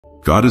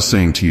God is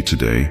saying to you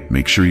today,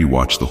 make sure you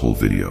watch the whole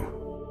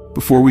video.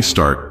 Before we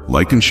start,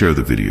 like and share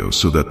the video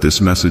so that this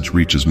message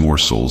reaches more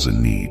souls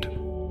in need.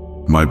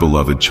 My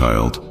beloved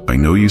child, I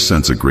know you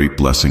sense a great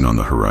blessing on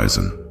the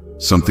horizon.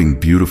 Something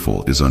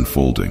beautiful is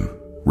unfolding,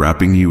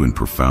 wrapping you in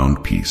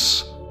profound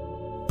peace.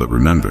 But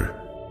remember,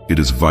 it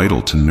is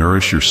vital to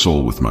nourish your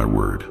soul with my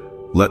word.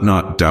 Let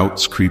not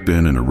doubts creep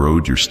in and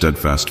erode your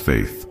steadfast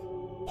faith.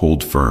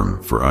 Hold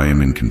firm, for I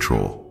am in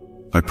control.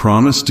 I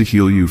promise to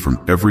heal you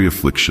from every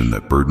affliction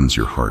that burdens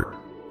your heart.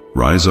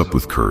 Rise up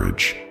with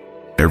courage.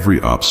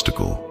 Every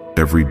obstacle,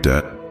 every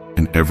debt,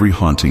 and every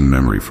haunting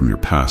memory from your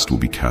past will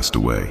be cast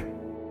away.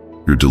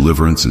 Your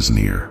deliverance is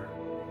near.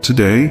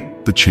 Today,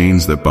 the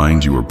chains that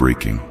bind you are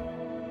breaking.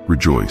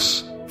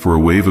 Rejoice, for a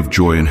wave of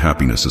joy and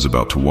happiness is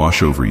about to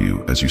wash over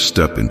you as you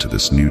step into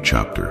this new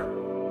chapter.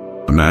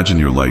 Imagine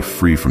your life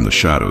free from the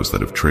shadows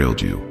that have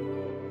trailed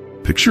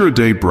you. Picture a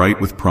day bright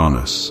with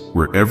promise,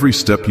 where every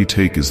step you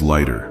take is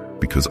lighter,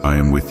 because I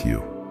am with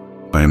you.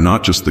 I am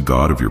not just the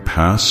God of your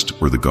past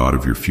or the God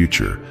of your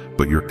future,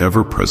 but your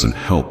ever-present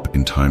help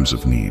in times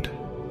of need.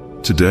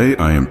 Today,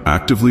 I am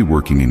actively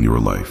working in your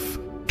life,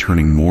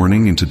 turning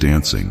mourning into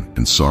dancing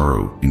and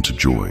sorrow into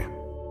joy.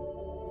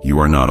 You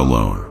are not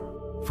alone,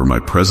 for my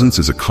presence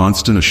is a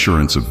constant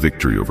assurance of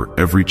victory over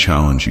every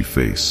challenge you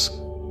face.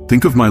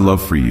 Think of my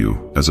love for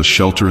you as a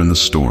shelter in the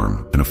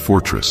storm and a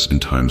fortress in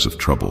times of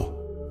trouble.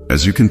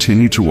 As you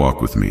continue to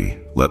walk with me,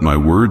 let my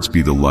words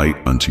be the light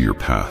unto your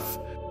path,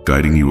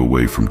 guiding you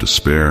away from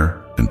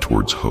despair and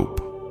towards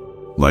hope.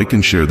 Like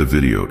and share the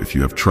video if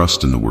you have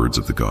trust in the words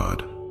of the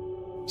God.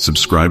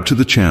 Subscribe to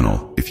the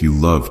channel if you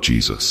love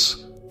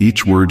Jesus.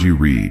 Each word you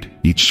read,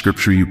 each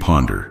scripture you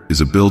ponder,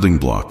 is a building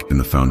block in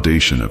the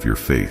foundation of your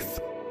faith.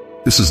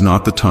 This is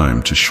not the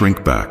time to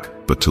shrink back,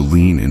 but to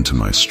lean into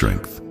my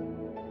strength.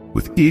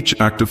 With each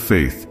act of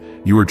faith,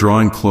 you are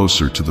drawing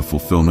closer to the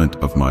fulfillment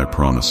of my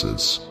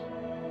promises.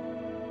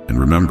 And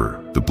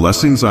remember, the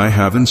blessings I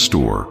have in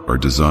store are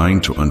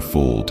designed to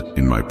unfold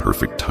in my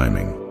perfect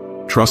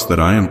timing. Trust that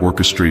I am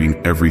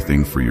orchestrating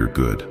everything for your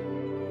good.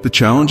 The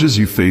challenges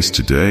you face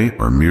today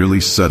are merely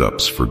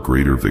setups for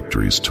greater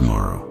victories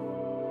tomorrow.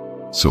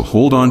 So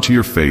hold on to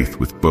your faith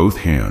with both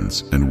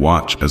hands and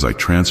watch as I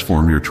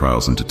transform your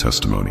trials into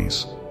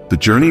testimonies. The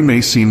journey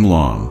may seem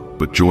long,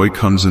 but joy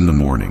comes in the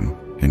morning,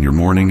 and your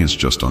morning is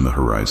just on the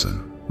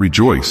horizon.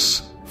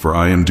 Rejoice, for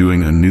I am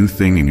doing a new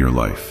thing in your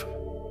life.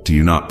 Do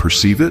you not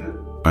perceive it?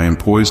 I am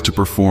poised to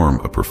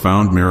perform a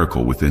profound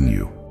miracle within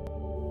you.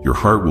 Your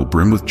heart will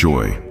brim with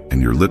joy,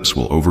 and your lips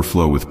will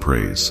overflow with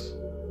praise.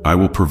 I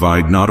will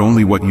provide not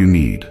only what you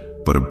need,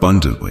 but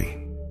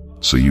abundantly,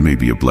 so you may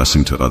be a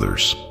blessing to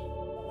others.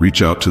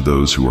 Reach out to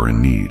those who are in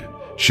need.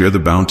 Share the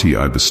bounty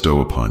I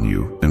bestow upon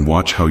you, and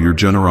watch how your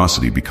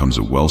generosity becomes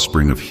a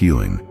wellspring of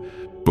healing,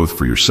 both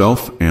for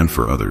yourself and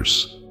for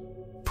others.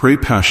 Pray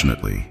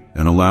passionately,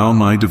 and allow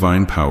my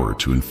divine power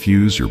to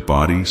infuse your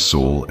body,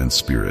 soul, and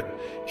spirit,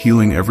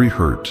 healing every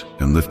hurt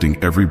and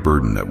lifting every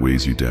burden that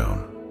weighs you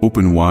down.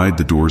 Open wide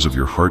the doors of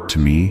your heart to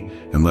me,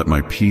 and let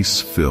my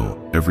peace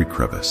fill every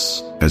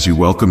crevice. As you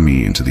welcome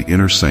me into the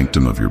inner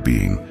sanctum of your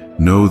being,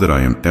 know that I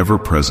am ever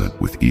present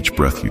with each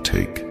breath you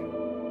take.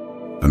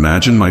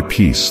 Imagine my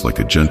peace like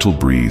a gentle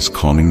breeze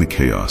calming the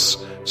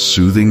chaos,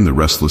 soothing the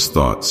restless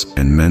thoughts,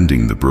 and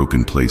mending the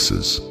broken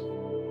places.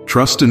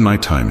 Trust in my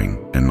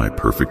timing and my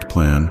perfect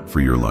plan for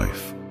your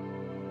life.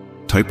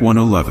 Type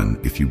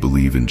 111 if you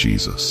believe in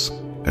Jesus.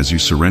 As you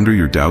surrender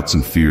your doubts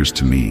and fears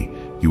to me,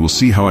 you will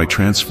see how I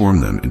transform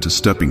them into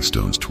stepping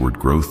stones toward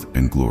growth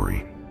and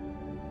glory.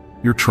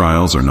 Your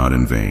trials are not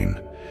in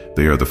vain.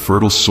 They are the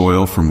fertile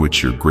soil from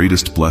which your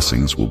greatest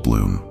blessings will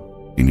bloom.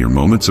 In your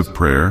moments of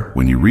prayer,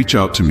 when you reach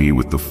out to me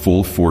with the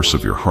full force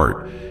of your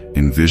heart,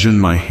 envision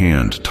my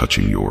hand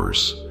touching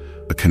yours,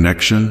 a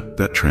connection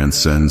that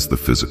transcends the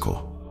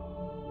physical.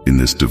 In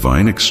this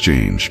divine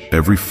exchange,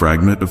 every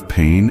fragment of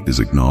pain is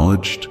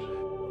acknowledged,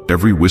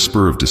 every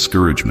whisper of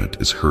discouragement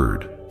is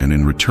heard, and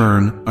in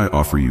return, I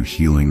offer you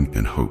healing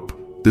and hope.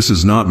 This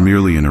is not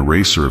merely an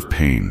eraser of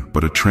pain,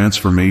 but a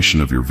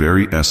transformation of your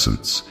very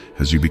essence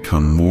as you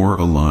become more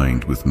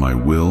aligned with my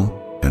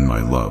will and my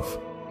love.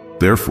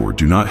 Therefore,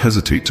 do not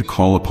hesitate to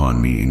call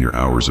upon me in your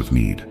hours of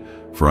need,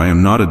 for I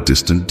am not a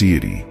distant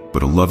deity,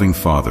 but a loving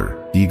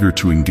Father, eager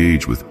to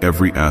engage with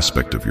every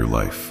aspect of your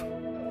life.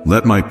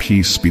 Let my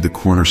peace be the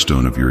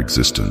cornerstone of your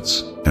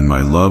existence, and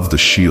my love the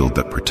shield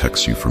that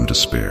protects you from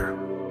despair.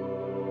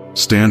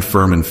 Stand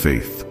firm in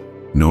faith,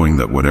 knowing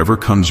that whatever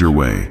comes your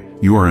way,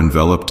 you are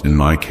enveloped in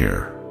my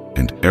care,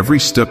 and every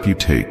step you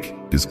take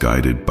is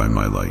guided by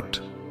my light.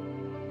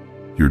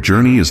 Your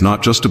journey is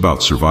not just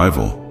about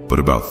survival, but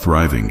about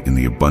thriving in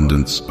the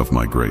abundance of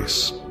my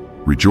grace.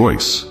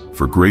 Rejoice,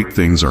 for great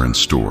things are in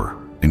store,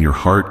 and your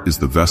heart is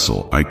the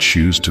vessel I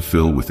choose to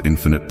fill with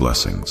infinite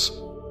blessings.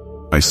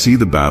 I see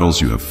the battles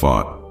you have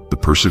fought, the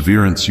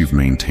perseverance you've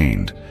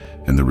maintained,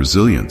 and the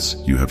resilience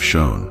you have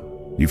shown.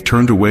 You've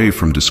turned away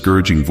from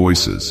discouraging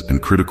voices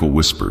and critical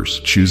whispers,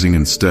 choosing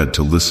instead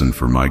to listen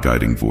for my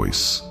guiding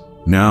voice.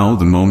 Now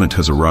the moment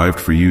has arrived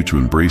for you to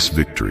embrace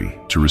victory,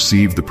 to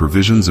receive the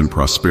provisions and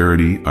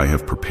prosperity I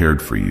have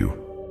prepared for you.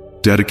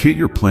 Dedicate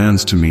your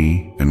plans to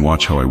me and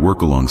watch how I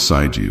work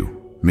alongside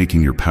you,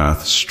 making your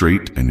path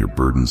straight and your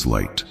burdens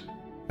light.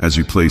 As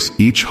you place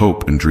each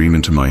hope and dream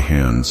into my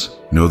hands,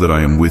 know that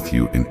I am with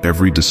you in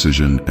every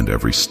decision and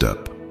every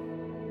step.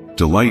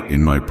 Delight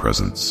in my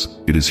presence.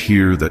 It is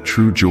here that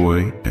true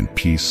joy and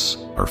peace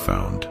are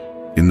found.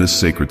 In this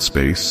sacred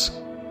space,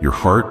 your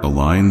heart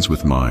aligns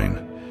with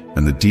mine,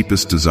 and the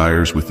deepest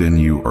desires within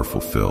you are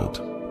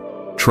fulfilled.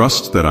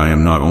 Trust that I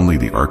am not only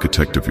the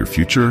architect of your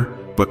future,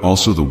 but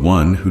also the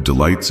one who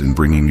delights in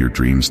bringing your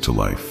dreams to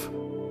life.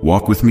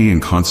 Walk with me in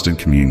constant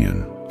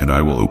communion, and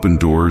I will open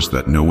doors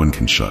that no one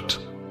can shut.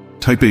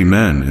 Type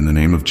Amen in the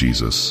name of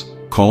Jesus.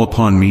 Call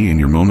upon me in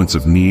your moments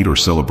of need or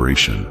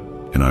celebration,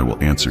 and I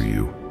will answer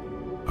you.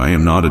 I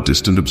am not a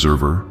distant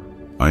observer.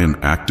 I am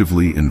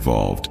actively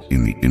involved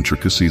in the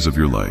intricacies of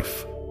your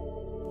life.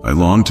 I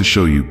long to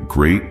show you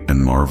great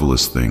and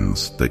marvelous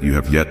things that you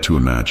have yet to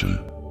imagine.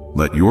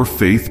 Let your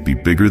faith be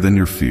bigger than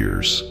your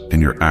fears,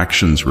 and your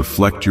actions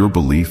reflect your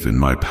belief in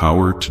my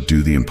power to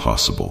do the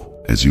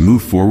impossible. As you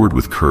move forward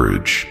with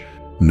courage,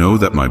 know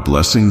that my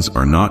blessings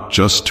are not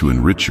just to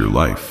enrich your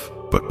life,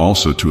 but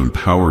also to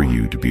empower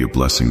you to be a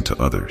blessing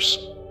to others.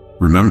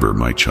 Remember,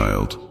 my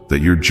child, that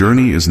your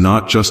journey is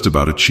not just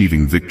about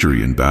achieving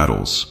victory in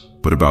battles,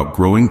 but about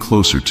growing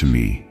closer to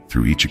me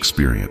through each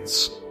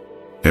experience.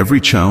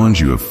 Every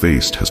challenge you have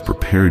faced has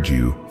prepared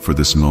you for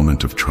this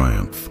moment of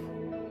triumph.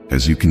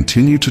 As you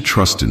continue to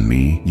trust in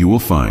me, you will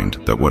find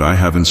that what I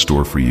have in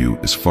store for you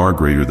is far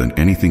greater than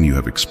anything you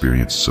have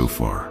experienced so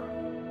far.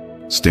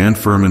 Stand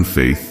firm in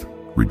faith,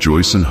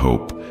 rejoice in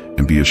hope,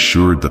 and be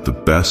assured that the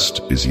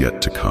best is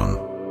yet to come.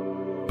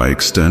 I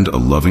extend a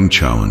loving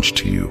challenge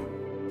to you.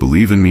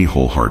 Believe in me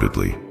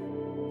wholeheartedly.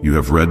 You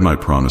have read my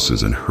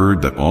promises and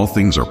heard that all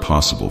things are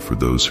possible for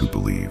those who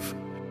believe.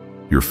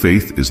 Your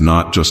faith is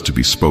not just to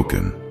be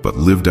spoken, but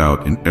lived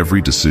out in every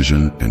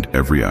decision and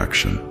every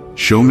action.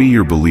 Show me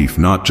your belief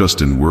not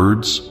just in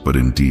words, but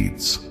in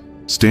deeds.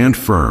 Stand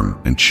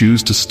firm and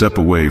choose to step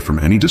away from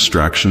any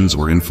distractions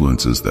or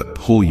influences that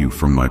pull you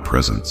from my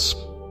presence.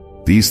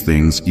 These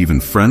things, even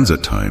friends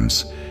at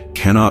times,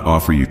 cannot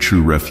offer you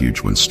true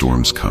refuge when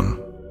storms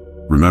come.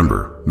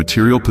 Remember,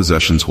 material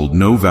possessions hold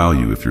no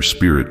value if your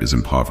spirit is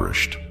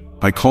impoverished.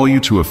 I call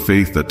you to a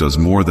faith that does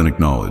more than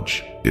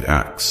acknowledge, it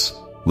acts.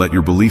 Let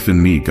your belief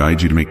in me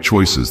guide you to make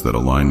choices that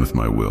align with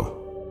my will.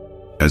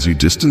 As you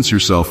distance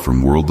yourself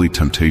from worldly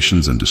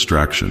temptations and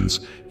distractions,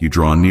 you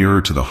draw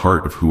nearer to the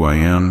heart of who I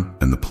am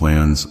and the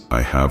plans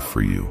I have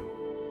for you.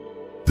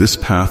 This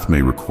path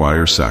may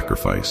require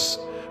sacrifice,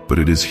 but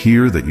it is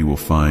here that you will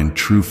find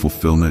true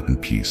fulfillment and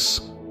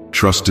peace.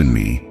 Trust in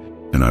me,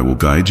 and I will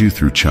guide you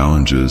through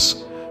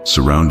challenges,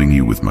 surrounding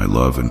you with my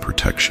love and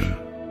protection.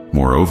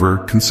 Moreover,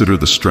 consider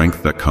the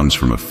strength that comes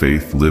from a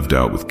faith lived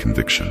out with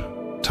conviction.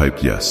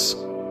 Type yes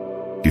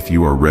if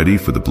you are ready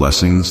for the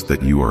blessings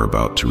that you are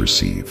about to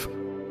receive.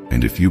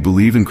 And if you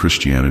believe in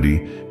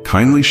Christianity,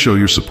 kindly show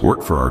your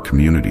support for our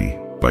community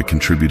by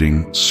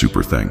contributing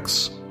super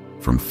thanks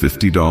from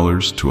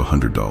 $50 to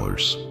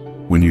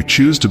 $100. When you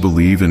choose to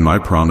believe in my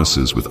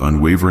promises with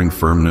unwavering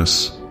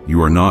firmness,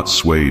 you are not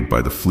swayed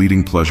by the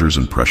fleeting pleasures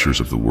and pressures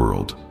of the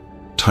world.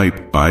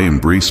 Type I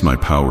embrace my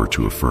power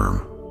to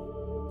affirm.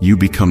 You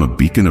become a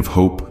beacon of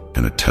hope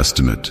and a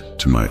testament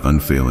to my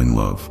unfailing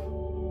love.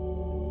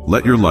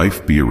 Let your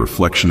life be a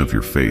reflection of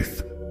your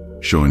faith,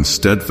 showing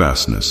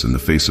steadfastness in the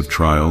face of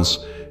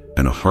trials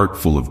and a heart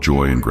full of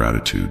joy and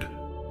gratitude.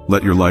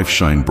 Let your life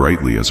shine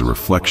brightly as a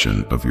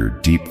reflection of your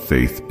deep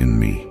faith in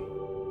me.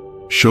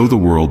 Show the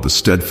world the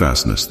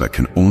steadfastness that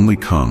can only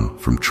come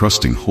from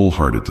trusting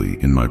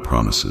wholeheartedly in my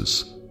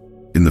promises.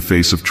 In the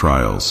face of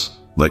trials,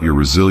 let your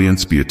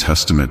resilience be a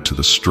testament to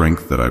the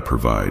strength that I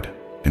provide,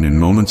 and in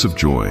moments of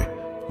joy,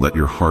 let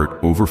your heart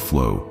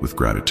overflow with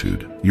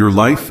gratitude. Your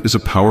life is a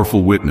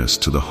powerful witness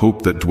to the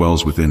hope that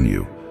dwells within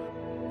you,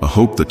 a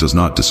hope that does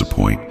not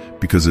disappoint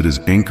because it is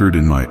anchored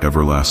in my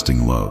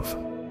everlasting love.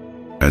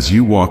 As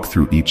you walk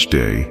through each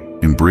day,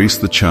 embrace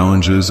the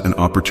challenges and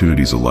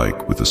opportunities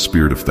alike with a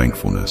spirit of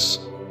thankfulness.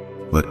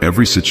 Let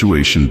every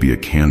situation be a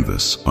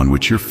canvas on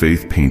which your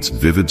faith paints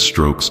vivid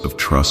strokes of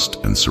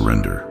trust and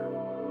surrender.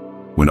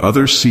 When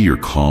others see your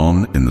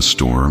calm in the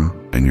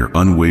storm and your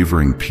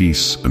unwavering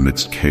peace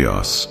amidst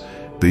chaos,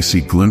 they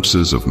see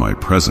glimpses of my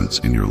presence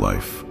in your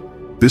life.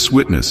 This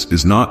witness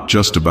is not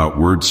just about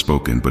words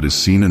spoken, but is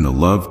seen in the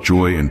love,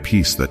 joy, and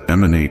peace that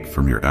emanate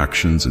from your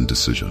actions and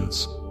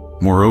decisions.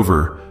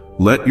 Moreover,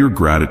 let your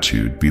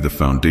gratitude be the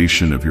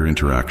foundation of your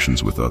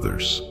interactions with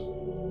others.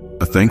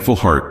 A thankful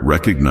heart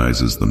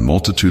recognizes the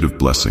multitude of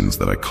blessings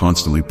that I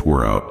constantly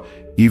pour out,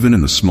 even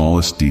in the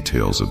smallest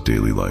details of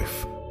daily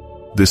life.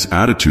 This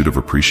attitude of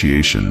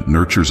appreciation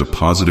nurtures a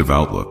positive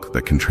outlook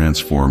that can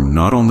transform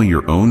not only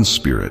your own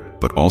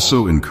spirit, but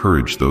also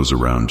encourage those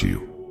around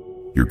you.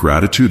 Your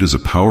gratitude is a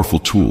powerful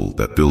tool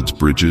that builds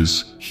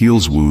bridges,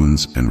 heals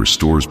wounds, and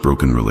restores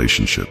broken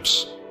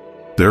relationships.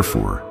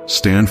 Therefore,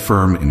 stand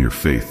firm in your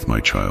faith, my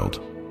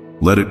child.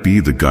 Let it be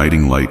the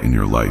guiding light in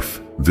your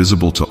life,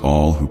 visible to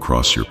all who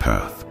cross your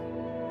path.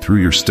 Through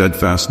your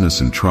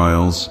steadfastness in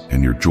trials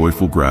and your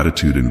joyful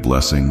gratitude in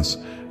blessings,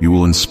 you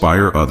will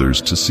inspire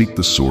others to seek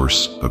the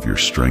source of your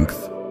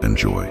strength and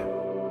joy.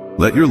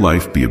 Let your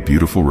life be a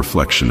beautiful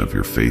reflection of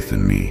your faith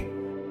in me,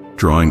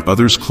 drawing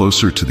others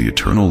closer to the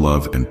eternal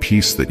love and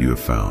peace that you have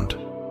found.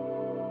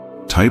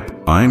 Type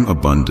 "I'm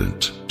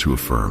abundant" to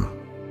affirm.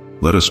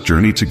 Let us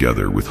journey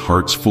together with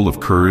hearts full of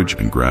courage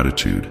and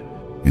gratitude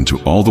into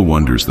all the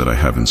wonders that I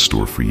have in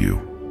store for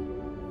you.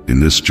 In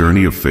this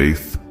journey of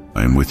faith,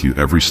 I am with you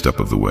every step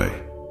of the way.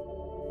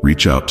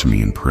 Reach out to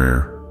me in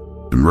prayer,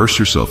 immerse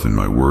yourself in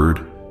my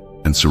word,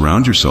 and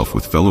surround yourself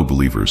with fellow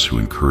believers who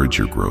encourage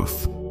your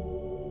growth.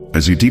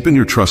 As you deepen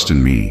your trust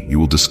in me, you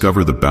will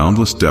discover the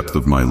boundless depth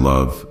of my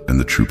love and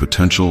the true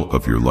potential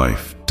of your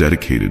life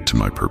dedicated to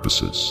my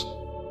purposes.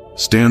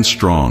 Stand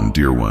strong,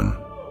 dear one,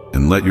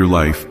 and let your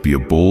life be a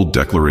bold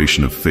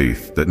declaration of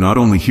faith that not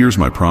only hears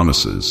my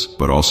promises,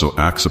 but also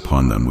acts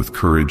upon them with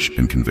courage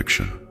and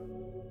conviction.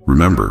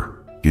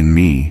 Remember, in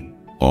me,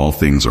 all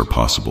things are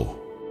possible.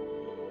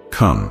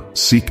 Come,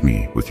 seek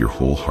me with your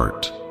whole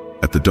heart.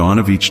 At the dawn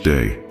of each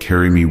day,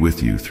 carry me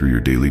with you through your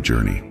daily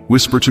journey.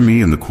 Whisper to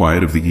me in the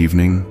quiet of the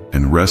evening,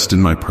 and rest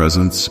in my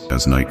presence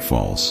as night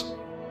falls.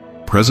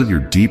 Present your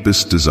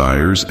deepest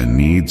desires and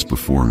needs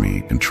before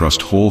me, and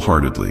trust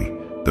wholeheartedly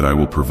that I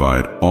will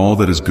provide all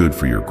that is good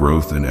for your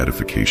growth and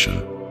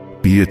edification.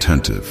 Be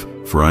attentive,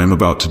 for I am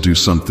about to do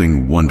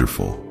something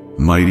wonderful,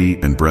 mighty,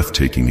 and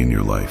breathtaking in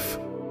your life.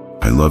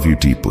 I love you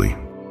deeply.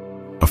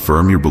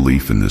 Affirm your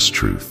belief in this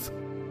truth.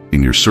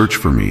 In your search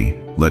for me,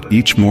 let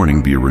each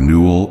morning be a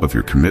renewal of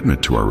your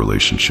commitment to our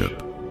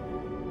relationship.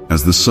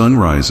 As the sun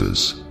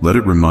rises, let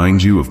it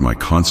remind you of my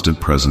constant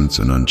presence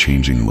and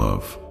unchanging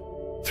love.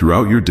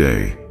 Throughout your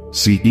day,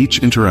 see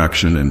each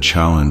interaction and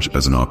challenge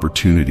as an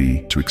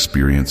opportunity to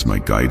experience my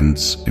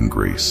guidance and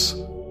grace.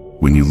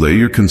 When you lay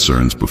your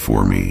concerns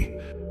before me,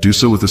 do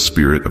so with a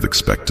spirit of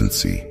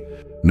expectancy,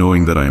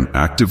 knowing that I am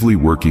actively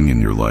working in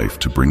your life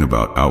to bring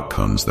about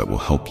outcomes that will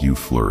help you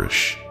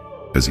flourish.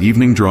 As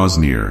evening draws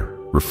near,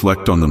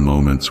 reflect on the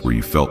moments where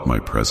you felt my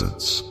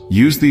presence.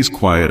 Use these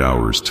quiet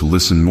hours to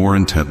listen more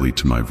intently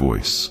to my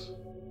voice.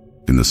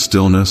 In the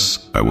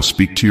stillness, I will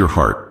speak to your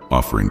heart,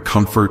 offering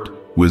comfort,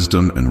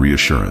 wisdom, and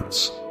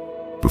reassurance.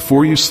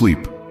 Before you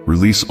sleep,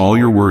 release all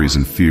your worries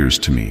and fears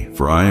to me,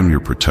 for I am your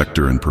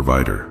protector and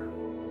provider.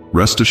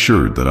 Rest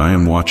assured that I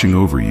am watching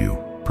over you,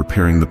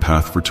 preparing the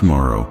path for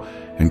tomorrow,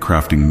 and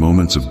crafting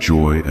moments of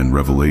joy and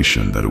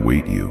revelation that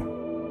await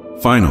you.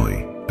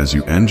 Finally, as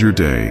you end your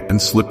day and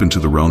slip into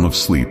the realm of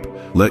sleep,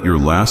 let your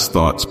last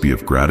thoughts be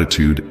of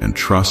gratitude and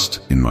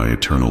trust in my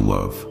eternal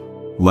love.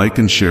 Like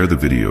and share the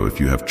video if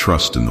you have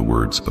trust in the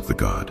words of the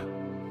God.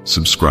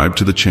 Subscribe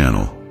to the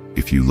channel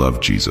if you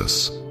love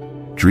Jesus.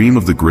 Dream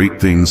of the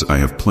great things I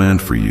have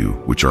planned for you,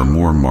 which are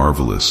more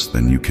marvelous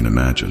than you can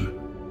imagine.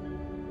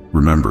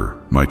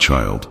 Remember, my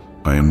child,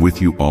 I am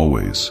with you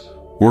always,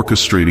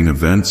 orchestrating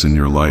events in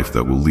your life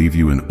that will leave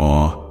you in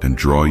awe and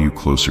draw you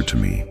closer to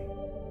me.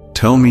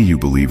 Tell me you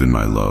believe in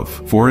my love,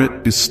 for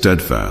it is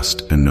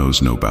steadfast and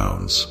knows no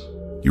bounds.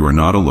 You are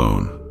not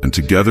alone, and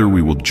together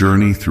we will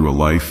journey through a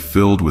life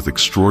filled with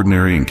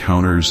extraordinary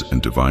encounters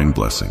and divine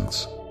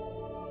blessings.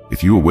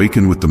 If you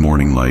awaken with the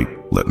morning light,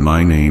 let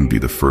my name be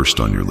the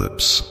first on your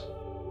lips.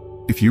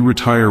 If you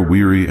retire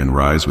weary and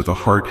rise with a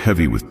heart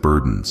heavy with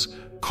burdens,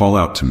 call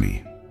out to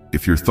me.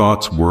 If your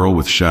thoughts whirl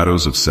with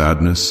shadows of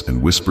sadness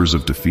and whispers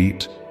of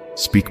defeat,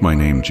 speak my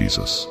name,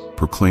 Jesus.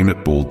 Proclaim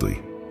it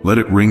boldly. Let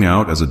it ring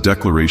out as a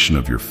declaration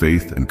of your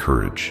faith and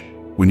courage.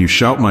 When you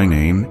shout my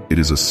name, it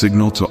is a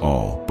signal to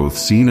all, both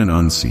seen and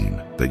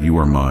unseen, that you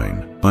are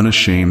mine,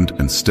 unashamed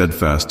and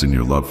steadfast in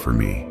your love for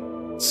me.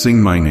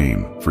 Sing my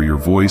name, for your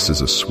voice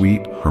is a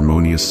sweet,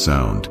 harmonious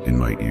sound in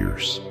my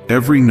ears.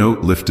 Every note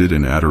lifted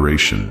in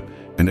adoration,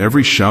 and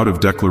every shout of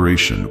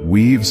declaration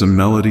weaves a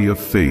melody of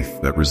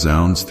faith that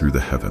resounds through the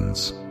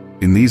heavens.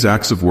 In these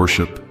acts of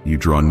worship, you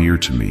draw near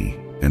to me,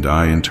 and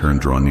I in turn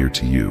draw near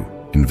to you,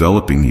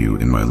 enveloping you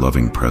in my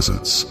loving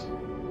presence.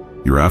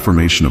 Your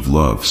affirmation of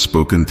love,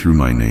 spoken through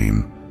my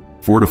name,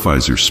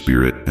 fortifies your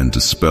spirit and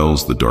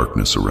dispels the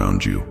darkness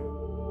around you.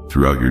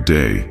 Throughout your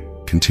day,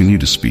 continue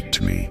to speak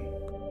to me.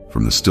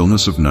 From the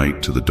stillness of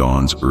night to the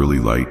dawn's early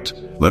light,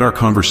 let our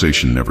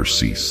conversation never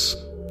cease.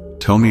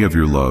 Tell me of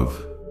your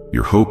love,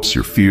 your hopes,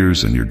 your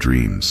fears, and your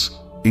dreams.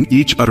 In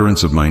each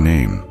utterance of my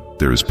name,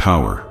 there is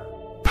power.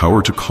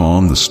 Power to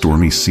calm the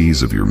stormy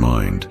seas of your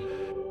mind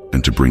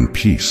and to bring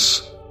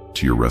peace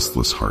to your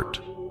restless heart.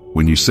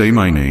 When you say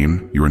my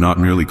name, you are not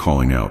merely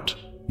calling out.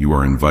 You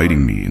are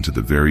inviting me into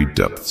the very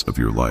depths of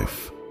your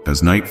life.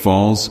 As night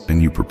falls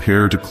and you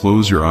prepare to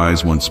close your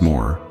eyes once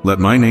more, let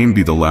my name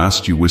be the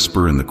last you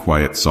whisper in the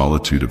quiet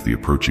solitude of the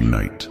approaching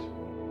night.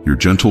 Your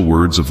gentle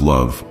words of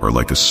love are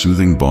like a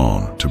soothing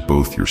balm to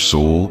both your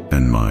soul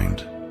and mind.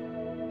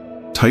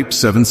 Type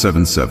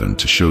 777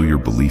 to show your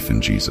belief in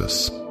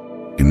Jesus.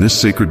 In this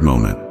sacred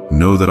moment,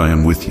 know that I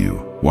am with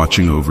you,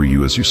 watching over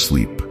you as you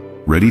sleep,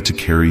 ready to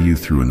carry you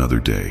through another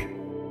day.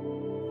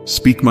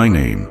 Speak my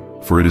name,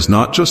 For it is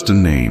not just a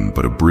name,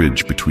 but a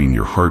bridge between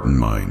your heart and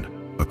mine,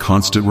 a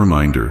constant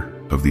reminder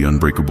of the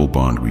unbreakable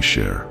bond we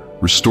share.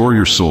 Restore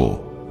your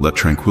soul, let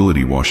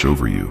tranquility wash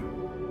over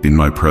you. In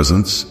my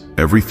presence,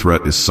 every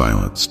threat is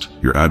silenced,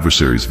 your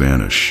adversaries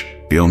vanish,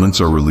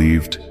 ailments are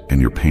relieved, and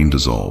your pain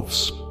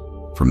dissolves.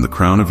 From the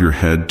crown of your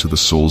head to the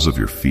soles of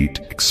your feet,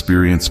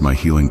 experience my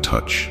healing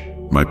touch.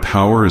 My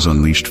power is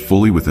unleashed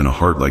fully within a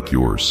heart like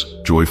yours,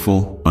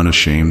 joyful,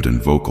 unashamed,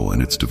 and vocal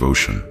in its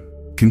devotion.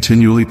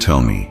 Continually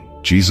tell me,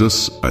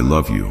 Jesus, I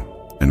love you,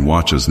 and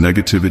watch as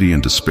negativity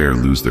and despair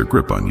lose their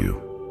grip on you.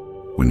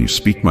 When you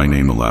speak my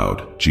name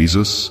aloud,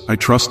 Jesus, I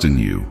trust in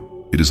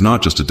you, it is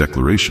not just a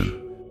declaration.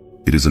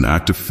 It is an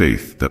act of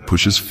faith that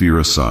pushes fear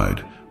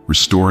aside,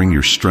 restoring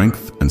your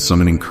strength and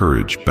summoning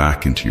courage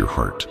back into your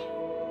heart.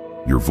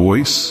 Your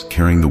voice,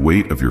 carrying the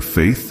weight of your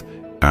faith,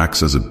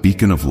 acts as a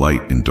beacon of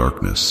light in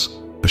darkness,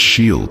 a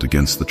shield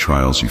against the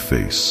trials you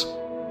face.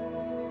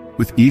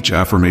 With each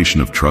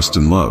affirmation of trust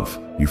and love,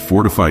 you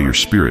fortify your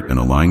spirit and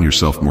align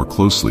yourself more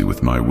closely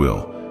with my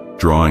will,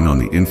 drawing on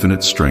the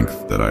infinite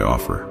strength that I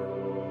offer.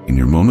 In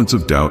your moments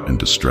of doubt and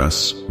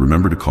distress,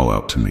 remember to call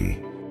out to me.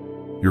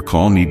 Your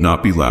call need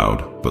not be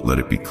loud, but let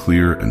it be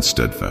clear and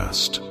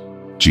steadfast.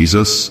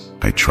 Jesus,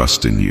 I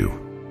trust in you.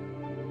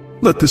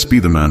 Let this be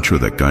the mantra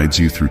that guides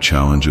you through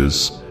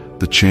challenges,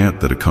 the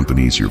chant that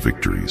accompanies your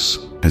victories.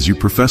 As you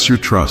profess your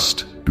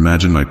trust,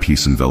 imagine my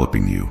peace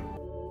enveloping you,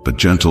 a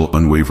gentle,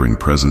 unwavering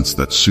presence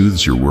that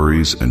soothes your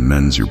worries and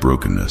mends your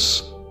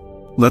brokenness.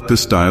 Let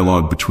this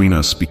dialogue between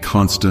us be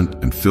constant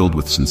and filled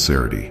with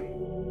sincerity.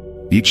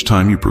 Each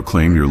time you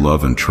proclaim your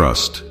love and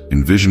trust,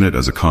 envision it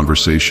as a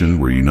conversation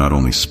where you not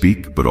only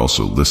speak, but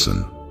also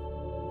listen.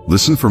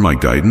 Listen for my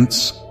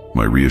guidance,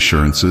 my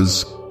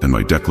reassurances, and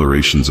my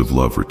declarations of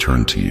love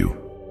return to you.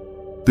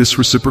 This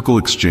reciprocal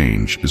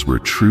exchange is where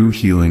true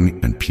healing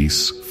and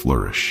peace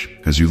flourish.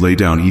 As you lay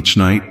down each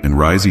night and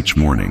rise each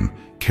morning,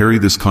 carry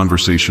this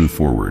conversation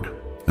forward,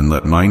 and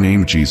let my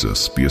name,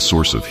 Jesus, be a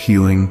source of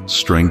healing,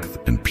 strength,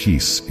 and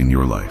peace in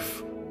your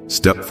life.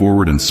 Step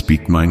forward and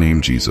speak my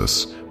name,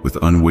 Jesus, with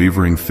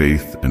unwavering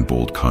faith and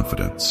bold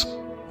confidence.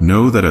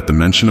 Know that at the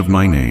mention of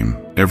my name,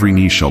 every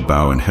knee shall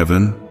bow in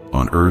heaven,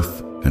 on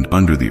earth, and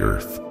under the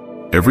earth.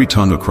 Every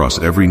tongue across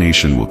every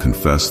nation will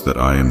confess that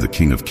I am the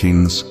King of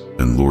Kings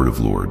and Lord of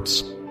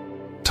Lords.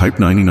 Type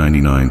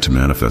 9099 to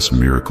manifest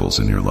miracles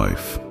in your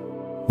life.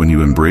 When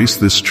you embrace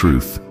this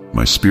truth,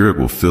 my spirit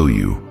will fill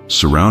you,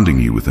 surrounding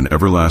you with an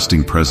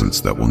everlasting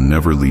presence that will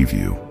never leave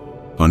you.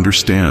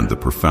 Understand the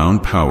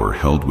profound power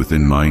held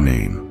within my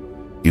name.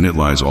 In it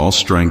lies all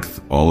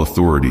strength, all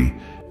authority,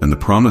 and the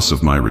promise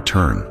of my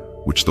return,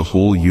 which the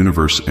whole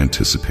universe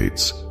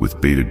anticipates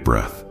with bated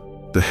breath.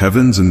 The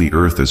heavens and the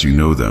earth as you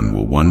know them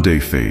will one day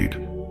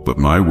fade, but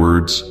my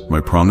words,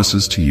 my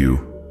promises to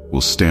you,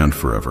 will stand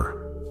forever.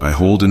 I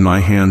hold in my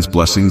hands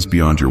blessings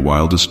beyond your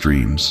wildest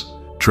dreams,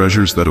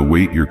 treasures that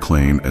await your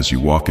claim as you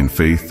walk in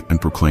faith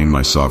and proclaim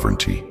my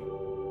sovereignty.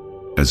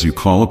 As you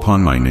call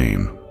upon my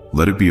name,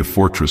 let it be a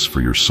fortress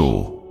for your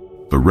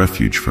soul, a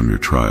refuge from your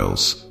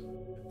trials.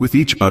 With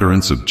each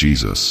utterance of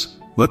Jesus,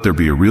 let there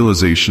be a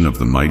realization of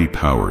the mighty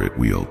power it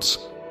wields,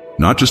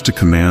 not just to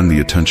command the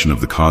attention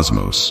of the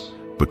cosmos,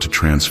 but to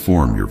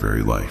transform your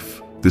very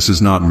life. This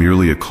is not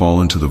merely a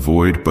call into the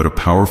void, but a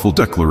powerful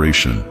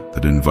declaration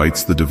that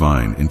invites the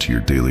divine into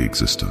your daily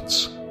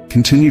existence.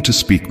 Continue to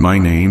speak my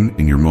name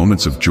in your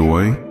moments of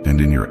joy and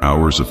in your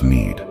hours of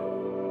need.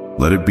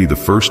 Let it be the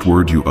first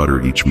word you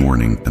utter each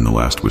morning and the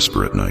last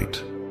whisper at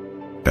night.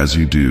 As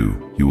you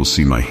do, you will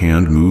see my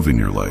hand move in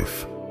your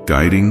life,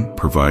 guiding,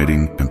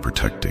 providing, and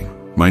protecting.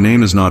 My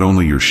name is not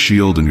only your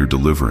shield and your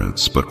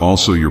deliverance, but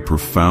also your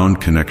profound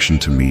connection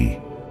to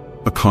me,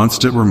 a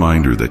constant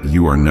reminder that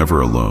you are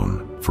never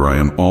alone, for I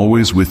am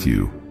always with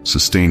you,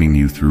 sustaining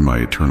you through my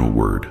eternal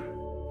word.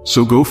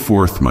 So go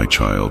forth, my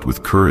child,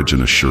 with courage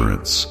and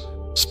assurance.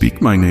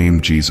 Speak my name,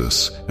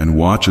 Jesus, and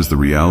watch as the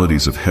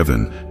realities of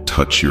heaven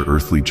touch your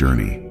earthly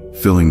journey,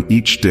 filling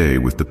each day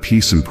with the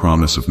peace and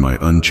promise of my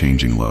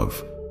unchanging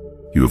love.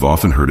 You have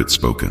often heard it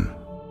spoken.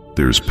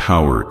 There is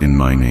power in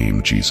my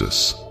name,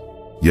 Jesus.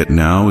 Yet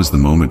now is the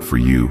moment for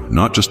you,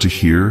 not just to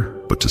hear,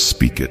 but to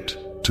speak it,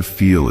 to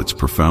feel its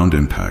profound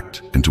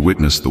impact, and to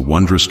witness the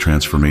wondrous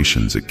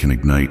transformations it can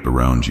ignite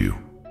around you.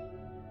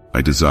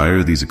 I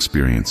desire these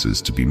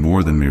experiences to be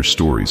more than mere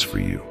stories for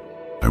you.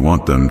 I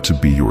want them to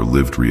be your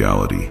lived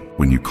reality.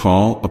 When you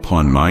call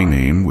upon my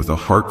name with a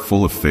heart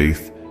full of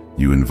faith,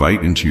 you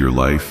invite into your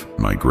life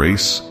my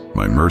grace,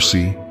 my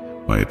mercy,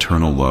 my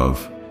eternal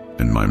love,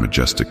 and my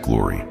majestic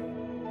glory.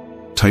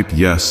 Type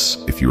yes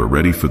if you are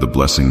ready for the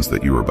blessings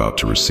that you are about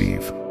to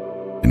receive.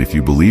 And if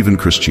you believe in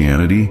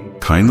Christianity,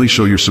 kindly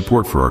show your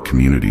support for our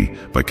community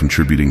by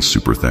contributing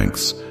super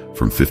thanks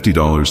from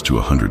 $50 to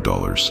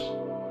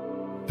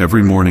 $100.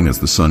 Every morning as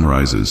the sun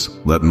rises,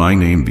 let my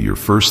name be your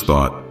first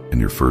thought and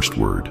your first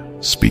word.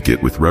 Speak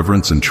it with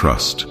reverence and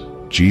trust.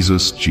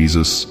 Jesus,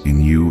 Jesus,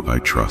 in you I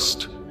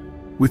trust.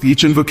 With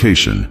each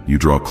invocation, you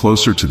draw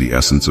closer to the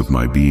essence of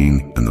my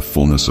being and the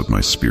fullness of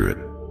my spirit.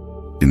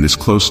 In this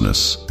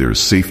closeness, there is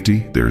safety,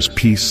 there is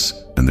peace,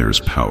 and there is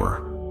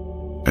power.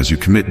 As you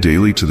commit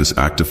daily to this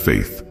act of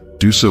faith,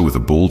 do so with a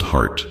bold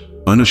heart,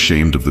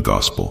 unashamed of the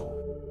gospel.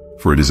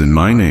 For it is in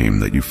my name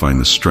that you find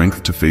the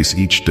strength to face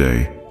each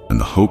day and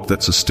the hope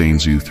that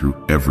sustains you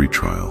through every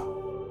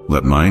trial.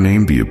 Let my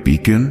name be a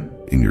beacon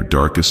in your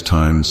darkest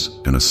times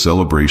and a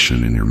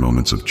celebration in your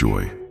moments of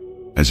joy.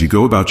 As you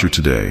go about your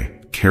today,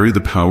 carry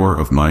the power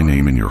of my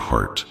name in your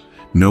heart,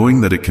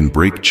 knowing that it can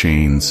break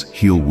chains,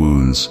 heal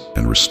wounds,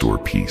 and restore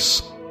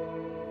peace.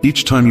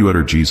 Each time you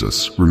utter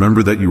Jesus,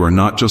 remember that you are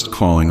not just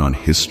calling on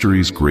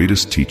history's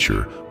greatest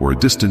teacher or a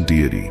distant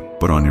deity,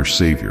 but on your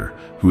Savior,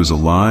 who is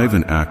alive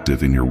and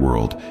active in your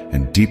world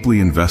and deeply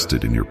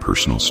invested in your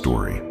personal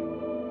story.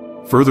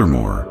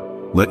 Furthermore,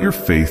 let your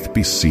faith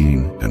be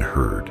seen and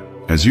heard.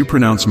 As you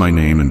pronounce my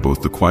name in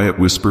both the quiet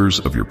whispers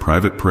of your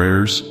private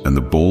prayers and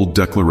the bold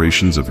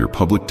declarations of your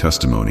public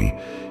testimony,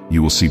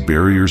 you will see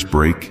barriers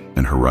break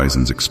and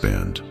horizons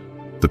expand.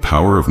 The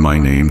power of my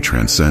name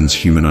transcends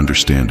human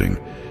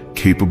understanding,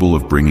 capable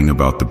of bringing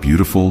about the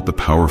beautiful, the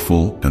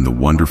powerful, and the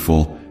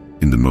wonderful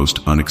in the most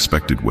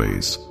unexpected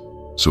ways.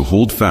 So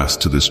hold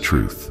fast to this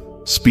truth.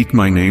 Speak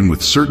my name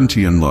with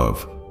certainty and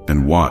love,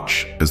 and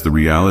watch as the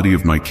reality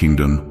of my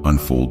kingdom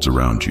unfolds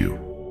around you.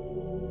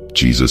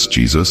 Jesus,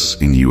 Jesus,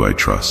 in you I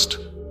trust.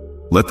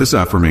 Let this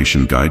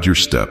affirmation guide your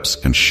steps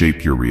and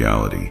shape your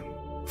reality.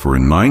 For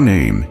in my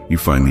name you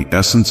find the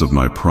essence of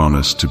my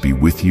promise to be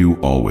with you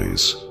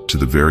always, to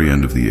the very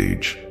end of the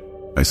age.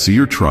 I see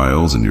your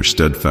trials and your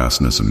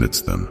steadfastness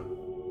amidst them.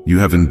 You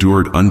have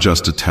endured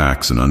unjust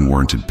attacks and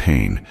unwarranted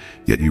pain,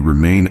 yet you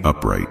remain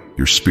upright,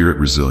 your spirit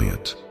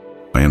resilient.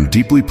 I am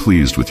deeply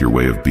pleased with your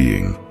way of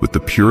being, with the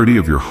purity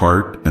of your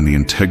heart and the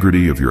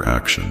integrity of your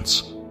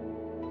actions.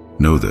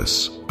 Know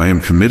this, I am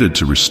committed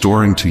to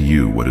restoring to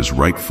you what is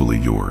rightfully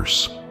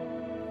yours.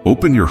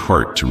 Open your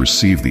heart to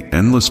receive the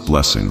endless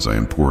blessings I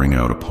am pouring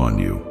out upon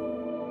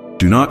you.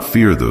 Do not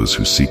fear those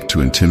who seek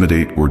to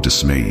intimidate or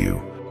dismay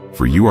you,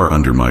 for you are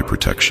under my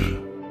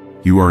protection.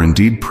 You are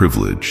indeed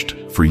privileged,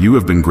 for you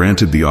have been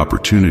granted the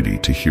opportunity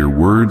to hear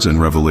words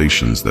and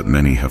revelations that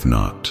many have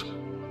not.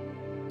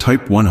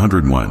 Type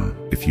 101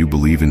 if you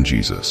believe in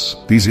Jesus.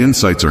 These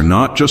insights are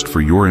not just for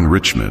your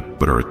enrichment,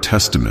 but are a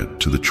testament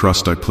to the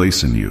trust I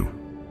place in you.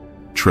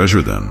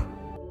 Treasure them,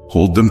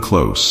 hold them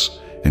close,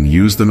 and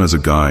use them as a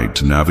guide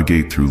to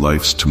navigate through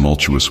life's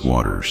tumultuous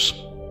waters.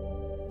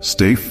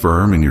 Stay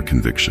firm in your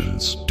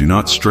convictions. Do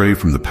not stray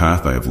from the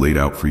path I have laid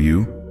out for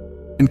you,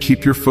 and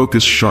keep your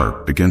focus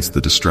sharp against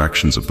the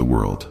distractions of the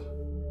world.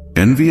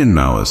 Envy and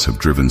malice have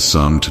driven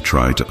some to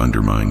try to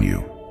undermine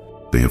you.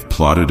 They have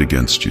plotted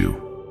against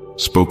you,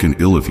 spoken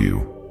ill of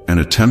you, and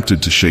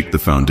attempted to shake the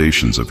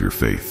foundations of your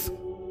faith.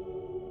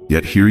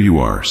 Yet here you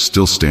are,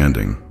 still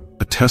standing,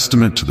 a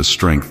testament to the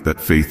strength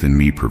that faith in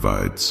me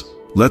provides.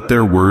 Let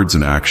their words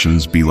and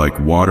actions be like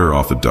water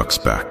off a duck's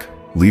back,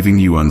 leaving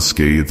you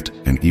unscathed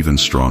and even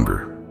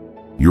stronger.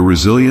 Your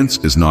resilience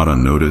is not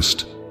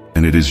unnoticed,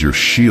 and it is your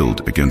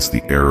shield against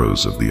the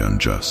arrows of the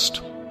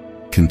unjust.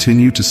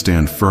 Continue to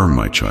stand firm,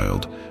 my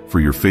child, for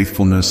your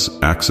faithfulness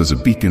acts as a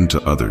beacon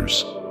to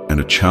others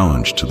and a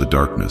challenge to the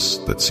darkness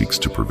that seeks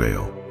to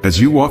prevail. As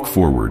you walk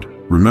forward,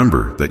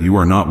 remember that you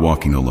are not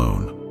walking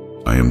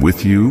alone. I am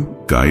with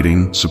you,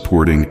 guiding,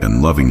 supporting,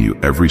 and loving you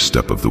every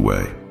step of the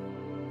way.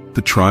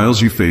 The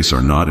trials you face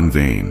are not in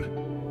vain.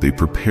 They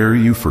prepare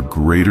you for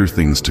greater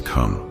things to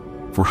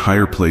come, for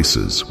higher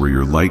places where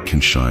your light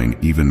can shine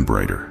even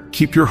brighter.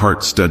 Keep your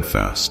heart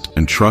steadfast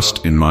and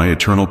trust in my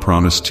eternal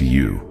promise to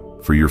you,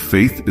 for your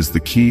faith is the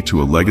key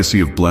to a legacy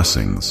of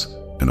blessings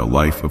and a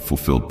life of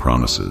fulfilled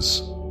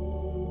promises.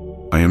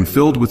 I am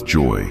filled with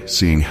joy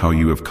seeing how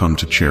you have come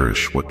to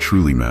cherish what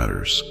truly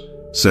matters,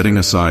 setting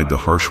aside the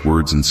harsh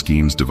words and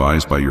schemes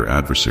devised by your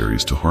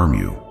adversaries to harm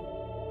you.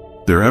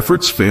 Their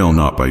efforts fail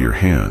not by your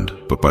hand,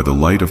 but by the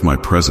light of my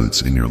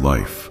presence in your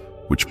life,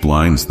 which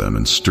blinds them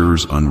and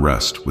stirs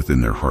unrest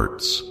within their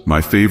hearts.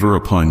 My favor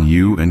upon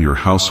you and your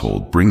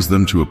household brings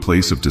them to a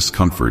place of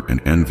discomfort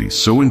and envy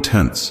so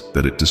intense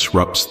that it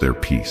disrupts their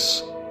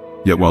peace.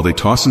 Yet while they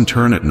toss and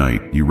turn at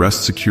night, you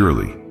rest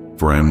securely,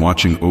 for I am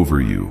watching over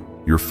you,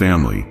 your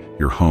family,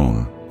 your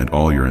home, and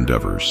all your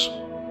endeavors.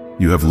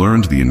 You have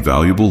learned the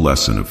invaluable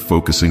lesson of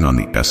focusing on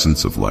the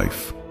essence of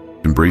life,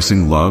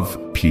 embracing love,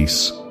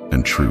 peace,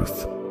 and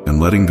truth, and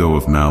letting go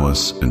of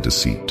malice and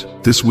deceit.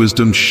 This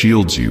wisdom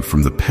shields you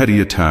from the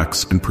petty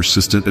attacks and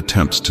persistent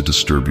attempts to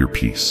disturb your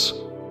peace.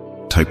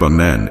 Type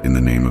Amen in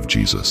the name of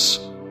Jesus.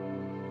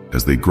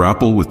 As they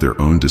grapple with their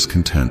own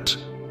discontent,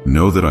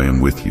 know that I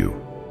am with you,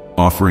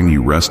 offering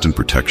you rest and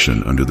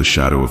protection under the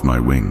shadow of my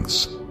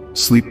wings.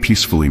 Sleep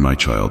peacefully, my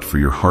child, for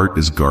your heart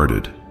is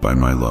guarded by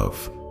my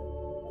love.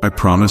 I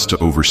promise to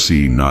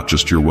oversee not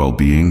just your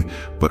well-being,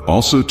 but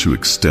also to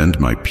extend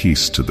my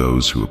peace to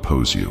those who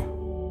oppose you.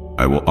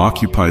 I will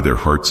occupy their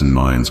hearts and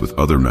minds with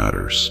other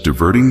matters,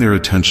 diverting their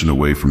attention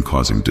away from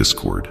causing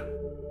discord.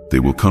 They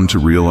will come to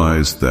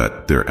realize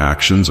that their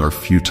actions are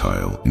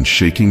futile in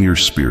shaking your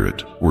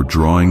spirit or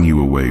drawing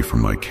you away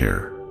from my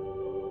care.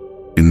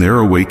 In their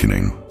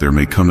awakening, there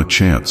may come a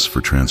chance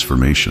for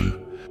transformation,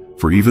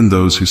 for even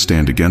those who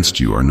stand against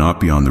you are not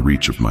beyond the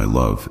reach of my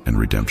love and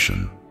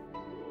redemption.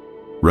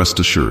 Rest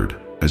assured,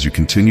 as you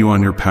continue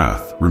on your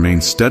path,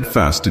 remain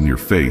steadfast in your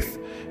faith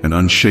and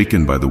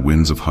unshaken by the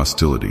winds of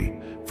hostility,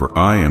 for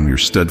I am your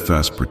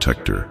steadfast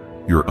protector,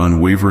 your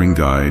unwavering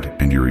guide,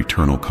 and your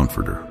eternal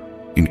comforter.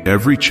 In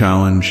every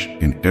challenge,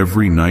 in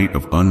every night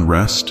of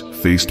unrest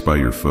faced by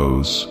your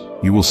foes,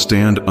 you will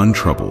stand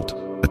untroubled,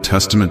 a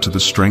testament to the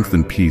strength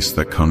and peace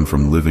that come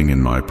from living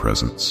in my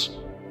presence.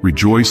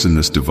 Rejoice in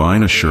this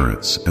divine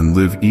assurance and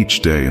live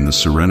each day in the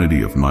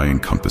serenity of my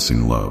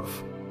encompassing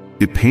love.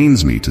 It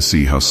pains me to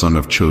see how some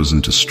have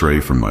chosen to stray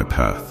from my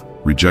path,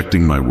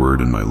 rejecting my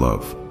word and my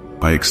love.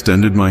 I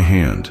extended my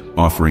hand,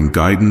 offering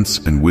guidance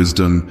and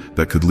wisdom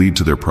that could lead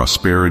to their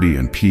prosperity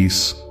and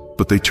peace,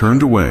 but they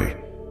turned away,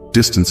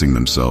 distancing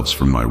themselves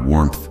from my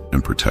warmth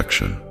and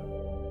protection.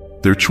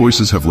 Their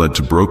choices have led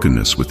to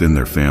brokenness within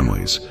their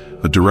families,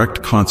 a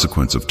direct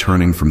consequence of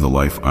turning from the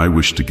life I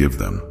wish to give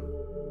them.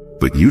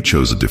 But you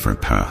chose a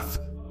different path.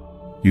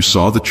 You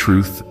saw the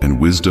truth and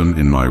wisdom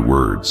in my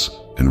words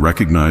and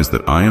recognized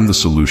that I am the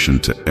solution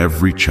to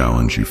every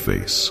challenge you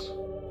face.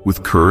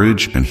 With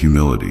courage and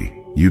humility,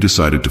 you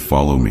decided to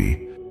follow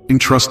me,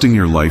 entrusting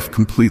your life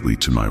completely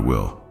to my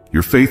will.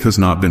 Your faith has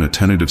not been a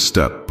tentative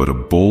step, but a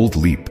bold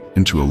leap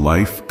into a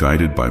life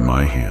guided by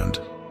my hand.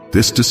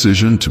 This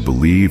decision to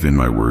believe in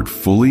my word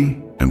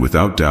fully and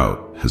without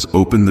doubt has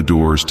opened the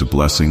doors to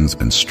blessings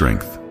and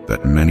strength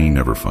that many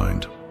never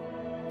find.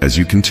 As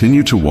you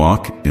continue to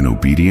walk in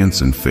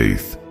obedience and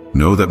faith,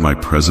 know that my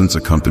presence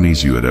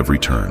accompanies you at every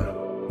turn.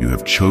 You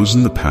have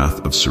chosen the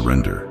path of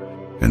surrender,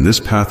 and this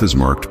path is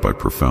marked by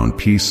profound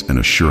peace and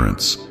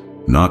assurance,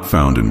 not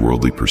found in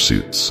worldly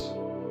pursuits.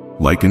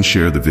 Like and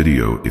share the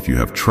video if you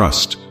have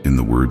trust in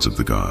the words of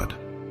the God.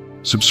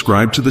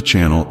 Subscribe to the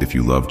channel if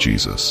you love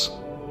Jesus.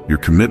 Your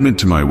commitment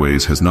to my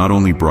ways has not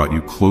only brought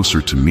you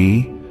closer to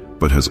me,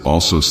 but has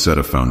also set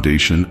a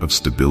foundation of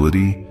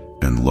stability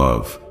and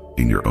love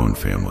in your own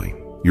family.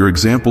 Your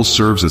example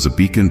serves as a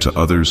beacon to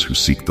others who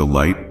seek the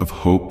light of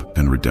hope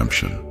and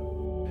redemption.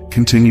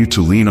 Continue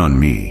to lean on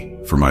me,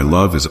 for my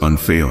love is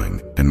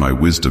unfailing and my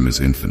wisdom is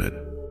infinite.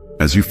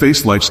 As you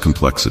face life's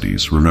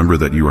complexities, remember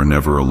that you are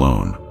never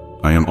alone.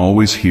 I am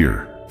always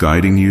here,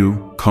 guiding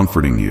you,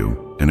 comforting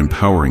you, and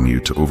empowering you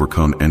to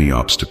overcome any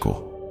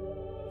obstacle.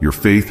 Your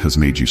faith has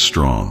made you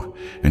strong,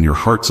 and your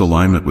heart's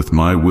alignment with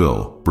my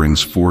will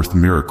brings forth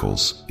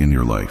miracles in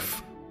your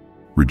life.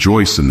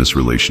 Rejoice in this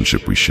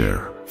relationship we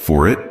share,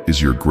 for it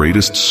is your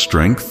greatest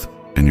strength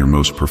and your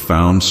most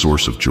profound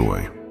source of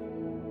joy.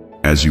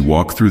 As you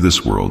walk through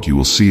this world, you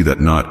will see that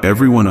not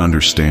everyone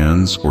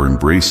understands or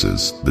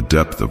embraces the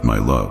depth of my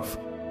love.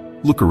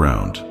 Look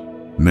around.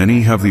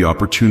 Many have the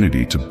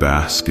opportunity to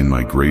bask in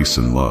my grace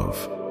and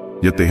love,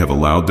 yet they have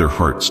allowed their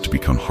hearts to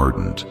become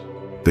hardened.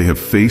 They have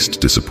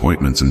faced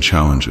disappointments and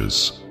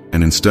challenges,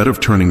 and instead of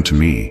turning to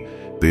me,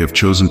 they have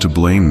chosen to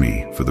blame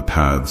me for the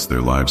paths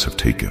their lives have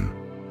taken.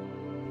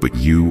 But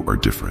you are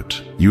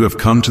different. You have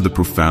come to the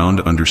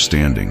profound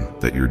understanding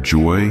that your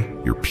joy,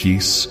 your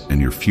peace,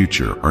 and your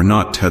future are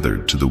not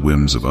tethered to the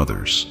whims of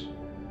others.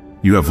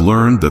 You have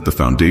learned that the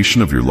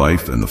foundation of your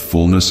life and the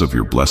fullness of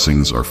your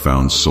blessings are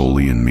found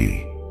solely in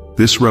me.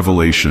 This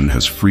revelation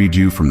has freed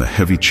you from the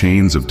heavy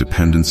chains of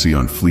dependency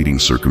on fleeting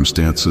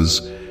circumstances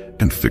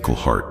and fickle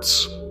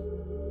hearts.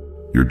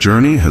 Your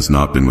journey has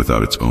not been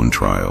without its own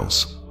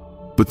trials,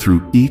 but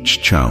through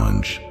each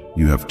challenge,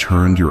 you have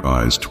turned your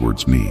eyes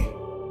towards me,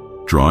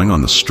 drawing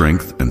on the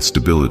strength and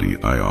stability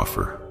I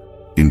offer.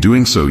 In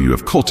doing so, you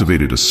have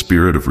cultivated a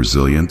spirit of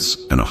resilience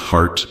and a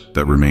heart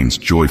that remains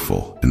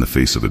joyful in the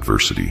face of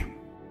adversity.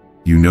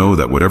 You know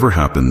that whatever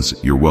happens,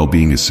 your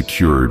well-being is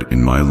secured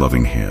in my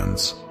loving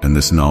hands, and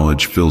this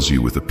knowledge fills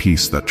you with a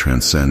peace that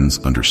transcends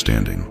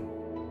understanding.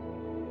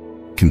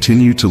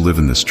 Continue to live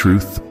in this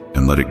truth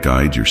and let it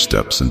guide your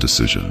steps and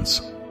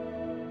decisions.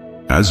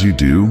 As you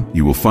do,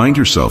 you will find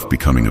yourself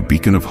becoming a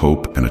beacon of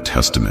hope and a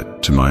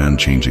testament to my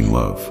unchanging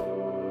love.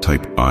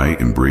 Type "I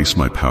embrace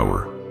my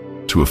power"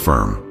 to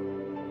affirm.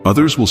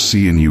 Others will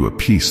see in you a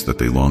peace that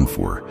they long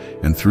for,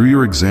 and through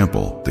your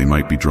example, they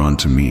might be drawn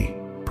to me,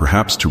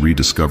 perhaps to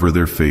rediscover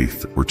their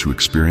faith or to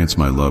experience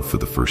my love for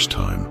the first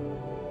time.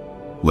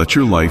 Let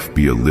your life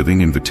be a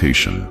living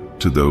invitation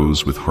to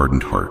those with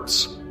hardened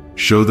hearts.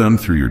 Show them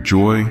through your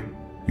joy,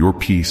 your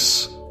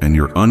peace, and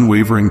your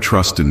unwavering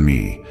trust in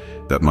me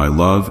that my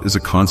love is a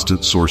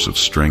constant source of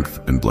strength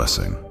and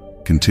blessing.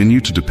 Continue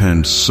to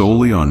depend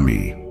solely on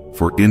me,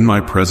 for in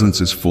my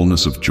presence is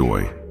fullness of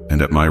joy,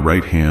 and at my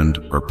right hand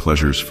are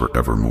pleasures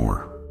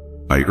forevermore.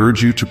 I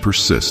urge you to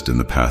persist in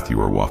the path you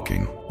are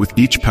walking. With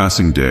each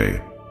passing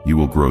day, you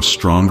will grow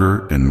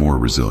stronger and more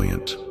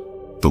resilient.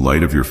 The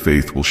light of your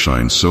faith will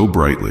shine so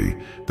brightly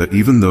that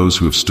even those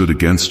who have stood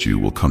against you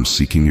will come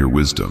seeking your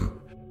wisdom,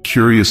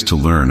 curious to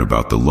learn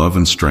about the love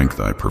and strength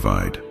I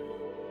provide.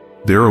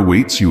 There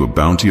awaits you a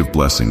bounty of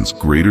blessings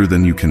greater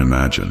than you can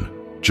imagine,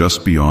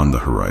 just beyond the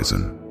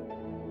horizon.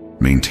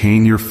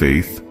 Maintain your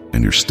faith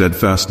and your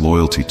steadfast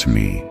loyalty to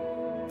me,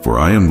 for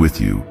I am with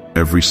you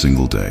every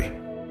single day.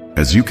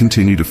 As you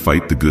continue to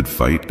fight the good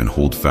fight and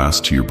hold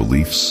fast to your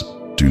beliefs,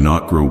 do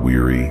not grow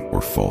weary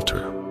or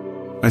falter.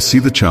 I see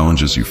the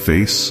challenges you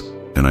face,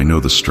 and I know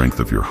the strength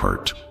of your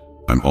heart.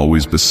 I'm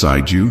always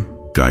beside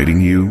you,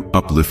 guiding you,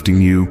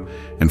 uplifting you,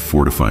 and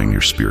fortifying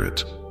your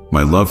spirit.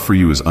 My love for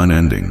you is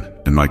unending,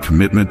 and my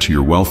commitment to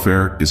your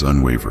welfare is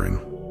unwavering.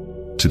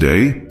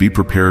 Today, be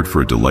prepared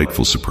for a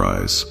delightful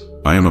surprise.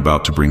 I am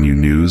about to bring you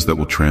news that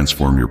will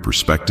transform your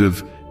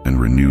perspective and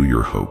renew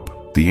your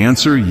hope. The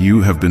answer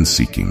you have been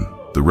seeking,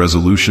 the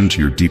resolution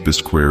to your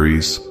deepest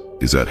queries,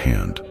 is at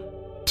hand.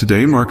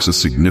 Today marks a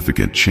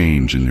significant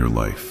change in your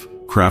life,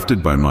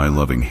 crafted by my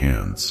loving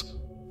hands.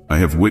 I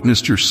have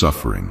witnessed your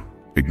suffering,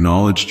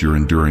 acknowledged your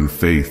enduring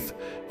faith,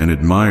 and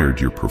admired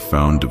your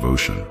profound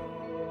devotion.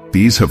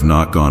 These have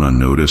not gone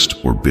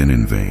unnoticed or been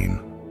in vain.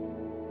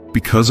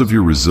 Because of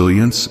your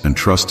resilience and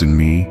trust in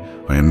me,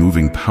 I am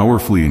moving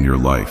powerfully in your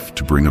life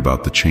to bring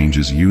about the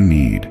changes you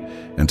need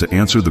and to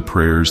answer the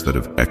prayers that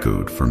have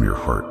echoed from your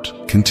heart.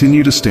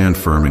 Continue to stand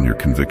firm in your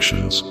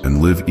convictions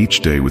and live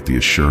each day with the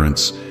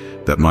assurance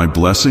that my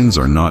blessings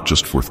are not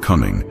just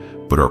forthcoming,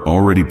 but are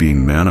already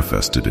being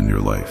manifested in your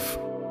life.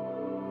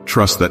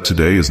 Trust that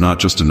today is not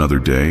just another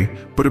day,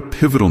 but a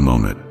pivotal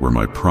moment where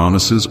my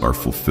promises are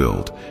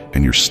fulfilled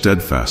and your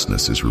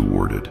steadfastness is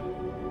rewarded.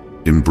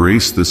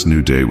 Embrace this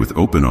new day with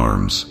open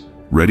arms,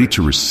 ready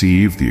to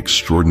receive the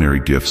extraordinary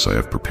gifts I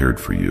have prepared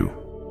for you.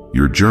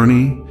 Your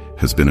journey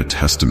has been a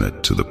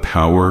testament to the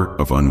power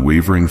of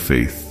unwavering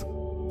faith,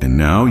 and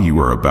now you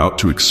are about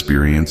to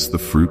experience the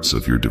fruits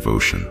of your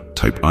devotion.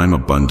 Type "I'm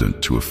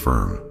abundant" to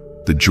affirm.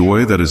 The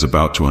joy that is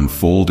about to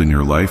unfold in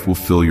your life will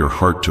fill your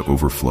heart to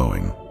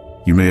overflowing.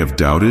 You may have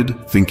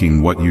doubted,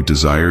 thinking what you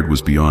desired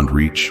was beyond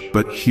reach,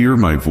 but hear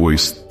my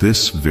voice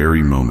this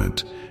very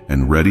moment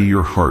and ready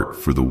your heart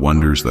for the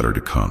wonders that are to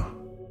come.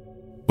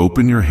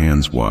 Open your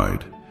hands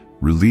wide.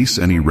 Release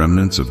any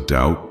remnants of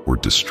doubt or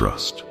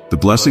distrust. The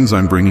blessings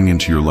I'm bringing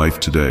into your life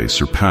today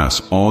surpass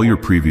all your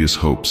previous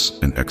hopes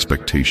and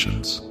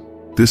expectations.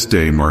 This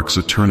day marks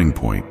a turning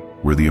point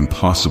where the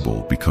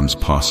impossible becomes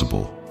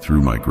possible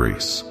through my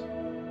grace.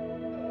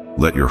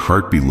 Let your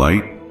heart be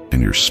light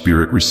and your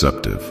spirit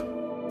receptive.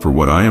 For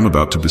what I am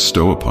about to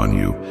bestow upon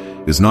you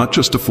is not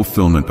just a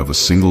fulfillment of a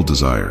single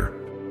desire,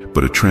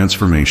 but a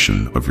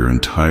transformation of your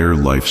entire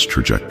life's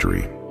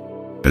trajectory.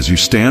 As you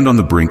stand on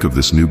the brink of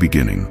this new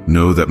beginning,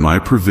 know that my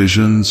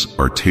provisions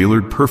are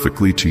tailored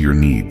perfectly to your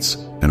needs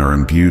and are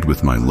imbued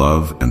with my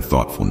love and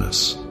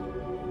thoughtfulness.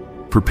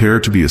 Prepare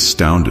to be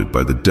astounded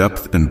by the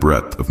depth and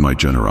breadth of my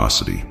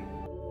generosity.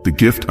 The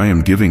gift I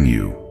am giving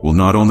you will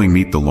not only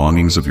meet the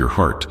longings of your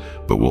heart,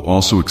 but will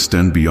also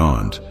extend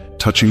beyond,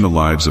 touching the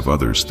lives of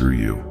others through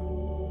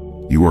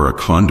you. You are a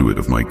conduit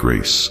of my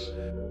grace,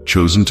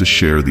 chosen to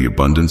share the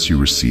abundance you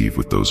receive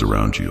with those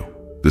around you.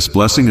 This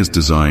blessing is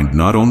designed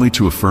not only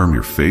to affirm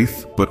your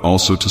faith, but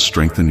also to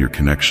strengthen your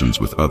connections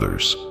with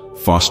others,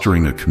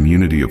 fostering a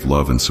community of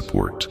love and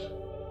support.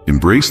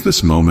 Embrace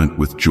this moment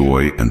with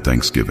joy and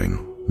thanksgiving,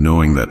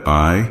 knowing that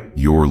I,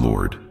 your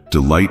Lord,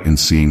 delight in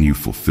seeing you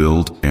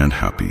fulfilled and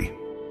happy.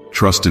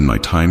 Trust in my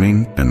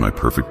timing and my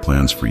perfect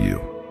plans for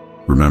you.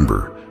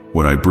 Remember,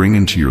 what I bring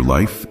into your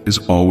life is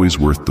always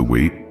worth the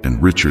wait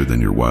and richer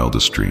than your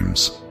wildest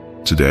dreams.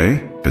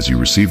 Today, as you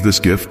receive this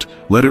gift,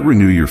 let it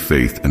renew your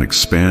faith and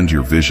expand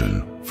your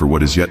vision for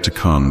what is yet to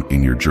come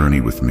in your journey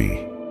with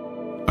me.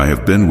 I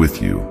have been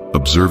with you,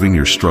 observing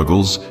your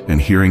struggles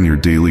and hearing your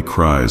daily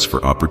cries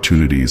for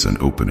opportunities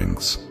and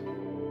openings.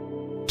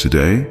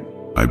 Today,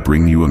 I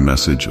bring you a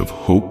message of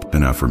hope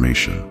and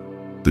affirmation.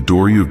 The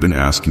door you have been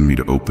asking me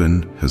to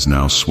open has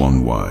now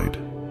swung wide.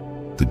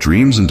 The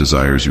dreams and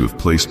desires you have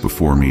placed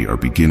before me are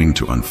beginning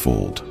to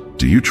unfold.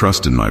 Do you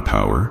trust in my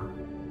power?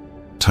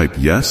 Type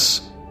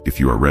yes if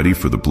you are ready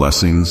for the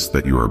blessings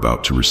that you are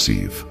about to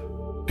receive.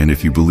 And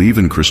if you believe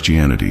in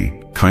Christianity,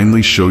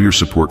 kindly show your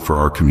support for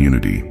our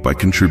community by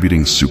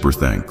contributing super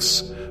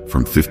thanks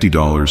from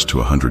 $50 to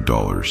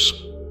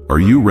 $100. Are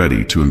you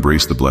ready to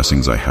embrace the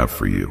blessings I have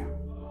for you?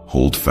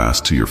 Hold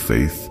fast to your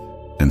faith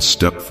and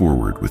step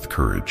forward with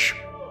courage.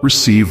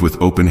 Receive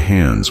with open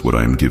hands what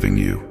I am giving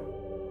you.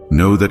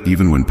 Know that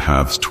even when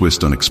paths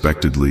twist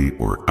unexpectedly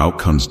or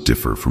outcomes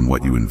differ from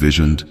what you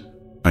envisioned,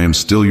 I am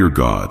still your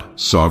God,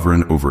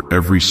 sovereign over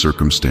every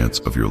circumstance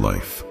of your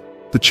life.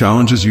 The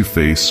challenges you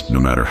face, no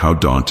matter how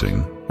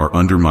daunting, are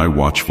under my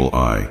watchful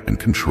eye and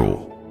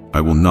control.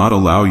 I will not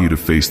allow you to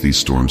face these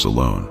storms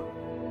alone.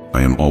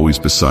 I am always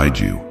beside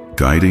you,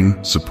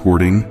 guiding,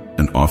 supporting,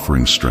 and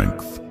offering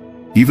strength.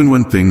 Even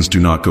when things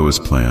do not go as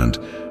planned,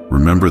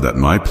 remember that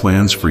my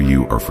plans for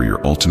you are for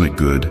your ultimate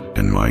good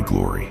and my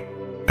glory.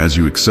 As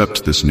you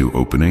accept this new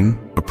opening,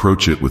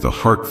 approach it with a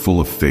heart full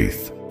of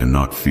faith and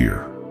not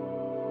fear.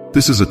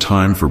 This is a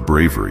time for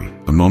bravery,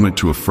 a moment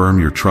to affirm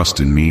your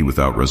trust in me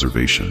without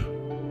reservation.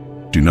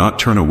 Do not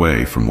turn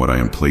away from what I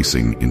am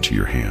placing into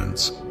your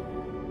hands.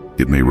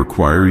 It may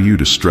require you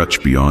to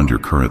stretch beyond your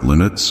current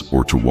limits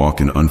or to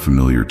walk in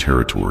unfamiliar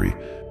territory,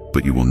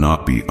 but you will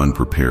not be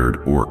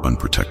unprepared or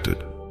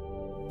unprotected.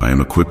 I am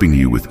equipping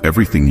you with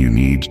everything you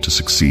need to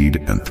succeed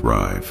and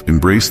thrive.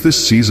 Embrace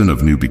this season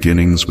of new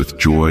beginnings with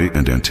joy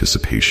and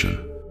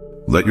anticipation.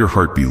 Let your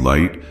heart be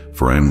light,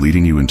 for I am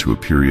leading you into a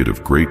period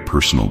of great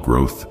personal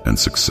growth and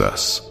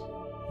success.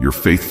 Your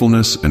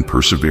faithfulness and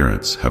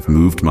perseverance have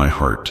moved my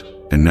heart,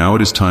 and now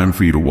it is time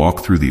for you to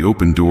walk through the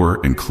open door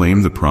and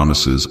claim the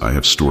promises I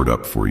have stored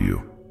up for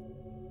you.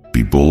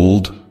 Be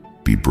bold,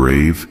 be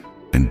brave,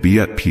 and be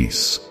at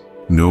peace,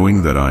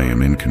 knowing that I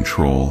am in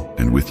control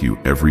and with you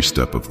every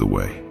step of the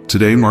way.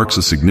 Today marks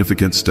a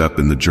significant step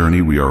in the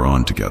journey we are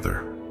on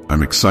together.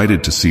 I'm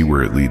excited to see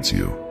where it leads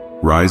you.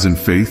 Rise in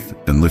faith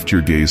and lift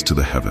your gaze to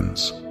the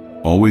heavens.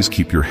 Always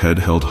keep your head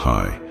held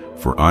high,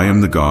 for I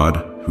am the God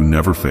who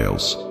never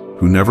fails,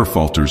 who never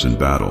falters in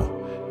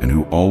battle, and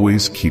who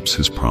always keeps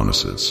his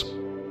promises.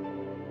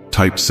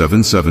 Type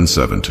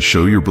 777 to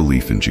show your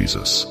belief in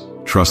Jesus.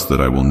 Trust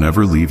that I will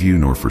never leave you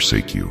nor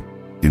forsake you.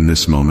 In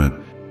this moment,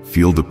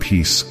 feel the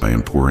peace I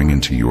am pouring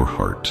into your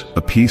heart,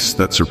 a peace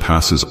that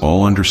surpasses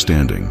all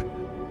understanding,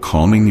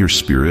 calming your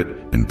spirit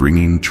and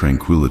bringing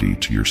tranquility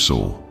to your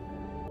soul.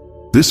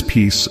 This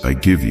peace I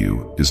give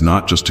you is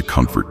not just to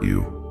comfort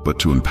you, but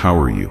to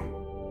empower you.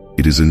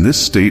 It is in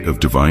this state of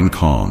divine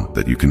calm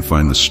that you can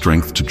find the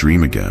strength to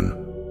dream again,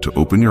 to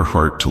open your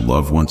heart to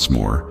love once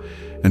more,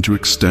 and to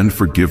extend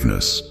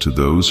forgiveness to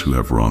those who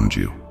have wronged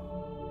you.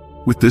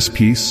 With this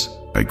peace,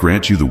 I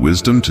grant you the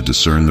wisdom to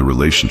discern the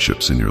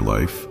relationships in your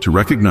life, to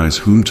recognize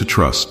whom to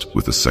trust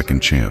with a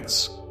second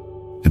chance,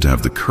 and to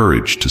have the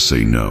courage to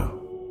say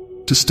no,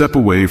 to step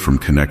away from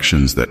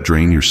connections that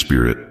drain your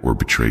spirit or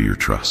betray your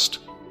trust.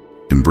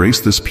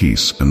 Embrace this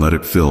peace and let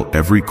it fill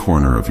every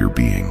corner of your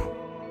being.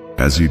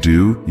 As you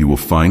do, you will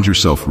find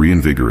yourself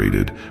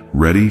reinvigorated,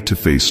 ready to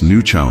face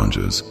new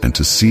challenges and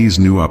to seize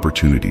new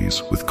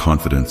opportunities with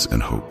confidence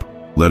and hope.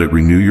 Let it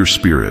renew your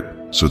spirit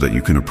so that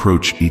you can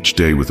approach each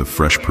day with a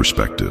fresh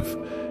perspective,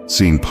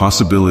 seeing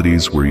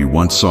possibilities where you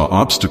once saw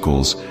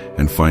obstacles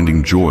and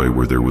finding joy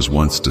where there was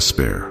once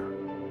despair.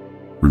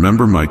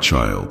 Remember, my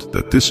child,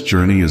 that this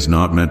journey is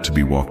not meant to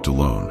be walked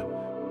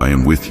alone. I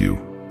am with you,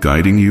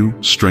 guiding you,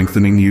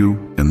 strengthening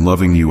you, and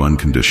loving you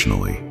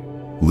unconditionally.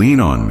 Lean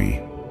on me,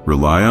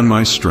 rely on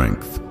my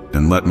strength,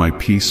 and let my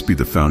peace be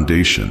the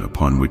foundation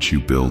upon which you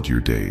build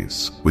your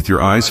days. With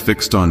your eyes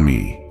fixed on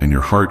me and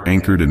your heart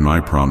anchored in my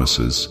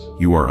promises,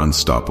 you are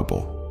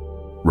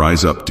unstoppable.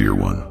 Rise up, dear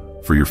one,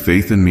 for your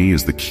faith in me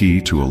is the key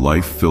to a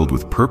life filled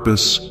with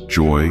purpose,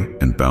 joy,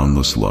 and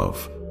boundless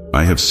love.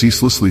 I have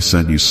ceaselessly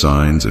sent you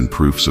signs and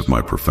proofs of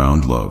my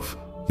profound love,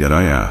 yet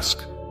I ask,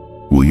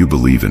 will you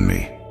believe in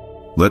me?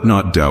 Let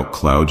not doubt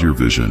cloud your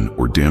vision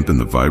or dampen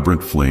the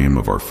vibrant flame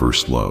of our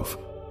first love.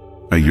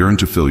 I yearn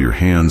to fill your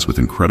hands with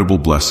incredible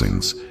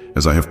blessings,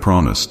 as I have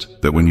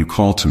promised that when you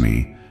call to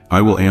me,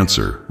 I will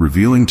answer,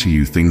 revealing to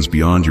you things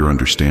beyond your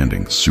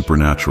understanding,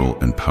 supernatural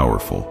and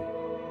powerful.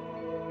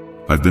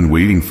 I've been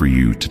waiting for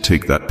you to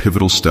take that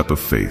pivotal step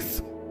of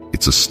faith.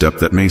 It's a step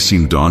that may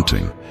seem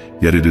daunting,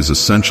 yet it is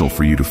essential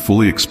for you to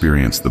fully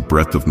experience the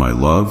breadth of my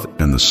love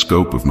and the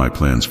scope of my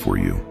plans for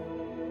you.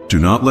 Do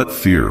not let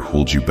fear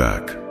hold you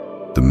back.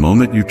 The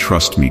moment you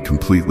trust me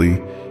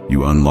completely,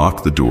 you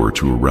unlock the door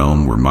to a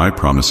realm where my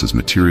promises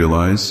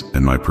materialize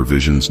and my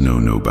provisions know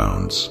no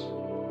bounds.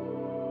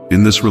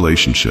 In this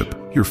relationship,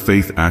 your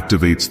faith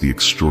activates the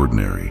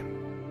extraordinary.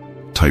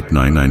 Type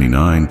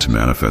 999 to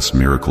manifest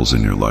miracles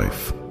in your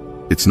life.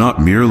 It's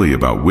not merely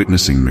about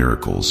witnessing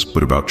miracles,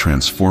 but about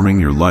transforming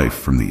your life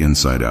from the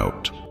inside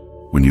out.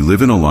 When you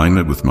live in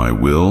alignment with my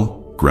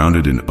will,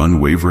 grounded in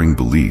unwavering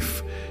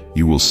belief,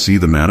 you will see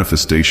the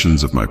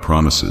manifestations of my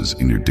promises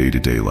in your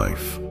day-to-day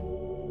life.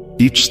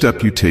 Each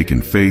step you take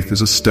in faith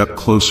is a step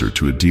closer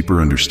to a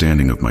deeper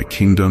understanding of my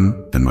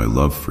kingdom and my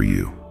love for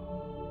you.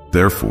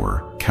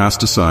 Therefore,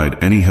 cast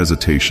aside any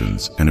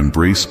hesitations and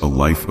embrace a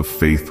life of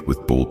faith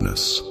with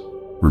boldness.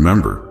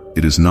 Remember,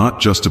 it is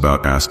not just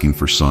about asking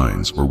for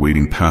signs or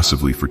waiting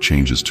passively for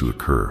changes to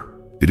occur.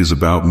 It is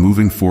about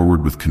moving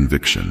forward with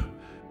conviction,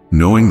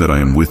 knowing that I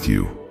am with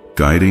you,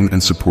 guiding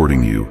and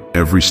supporting you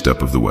every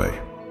step of the way.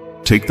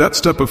 Take that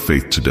step of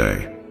faith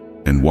today,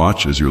 and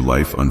watch as your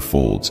life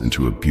unfolds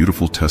into a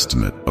beautiful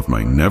testament of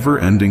my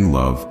never-ending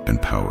love and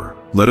power.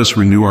 Let us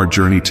renew our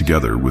journey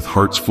together with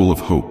hearts full of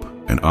hope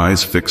and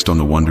eyes fixed on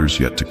the wonders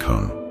yet to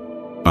come.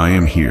 I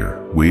am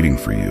here, waiting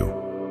for you.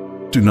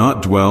 Do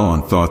not dwell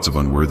on thoughts of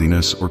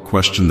unworthiness or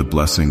question the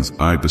blessings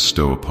I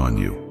bestow upon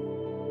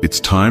you. It's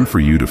time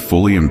for you to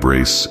fully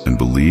embrace and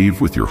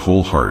believe with your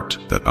whole heart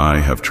that I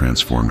have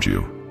transformed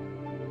you.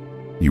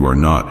 You are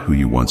not who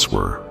you once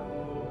were.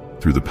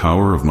 Through the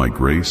power of my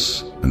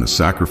grace and the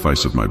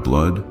sacrifice of my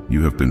blood,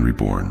 you have been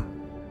reborn.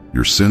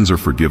 Your sins are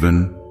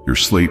forgiven, your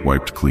slate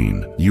wiped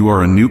clean. You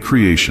are a new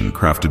creation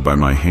crafted by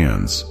my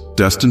hands,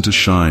 destined to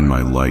shine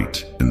my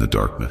light in the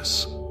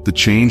darkness. The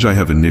change I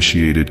have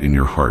initiated in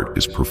your heart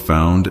is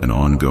profound and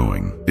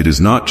ongoing. It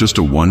is not just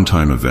a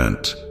one-time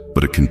event,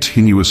 but a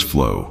continuous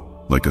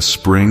flow, like a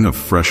spring of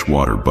fresh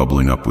water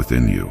bubbling up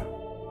within you.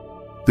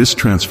 This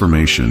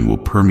transformation will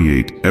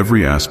permeate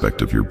every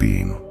aspect of your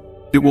being.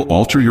 It will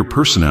alter your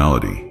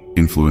personality,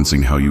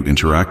 influencing how you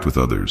interact with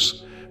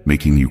others,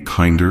 making you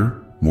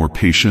kinder, more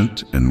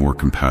patient, and more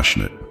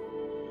compassionate.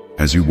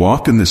 As you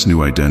walk in this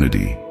new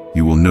identity,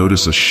 you will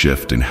notice a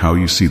shift in how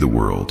you see the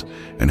world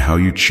and how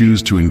you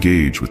choose to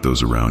engage with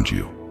those around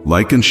you.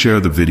 Like and share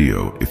the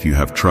video if you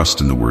have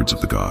trust in the words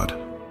of the God.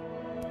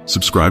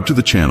 Subscribe to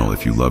the channel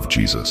if you love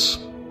Jesus.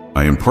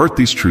 I impart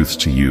these truths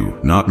to you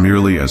not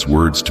merely as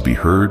words to be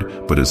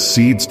heard, but as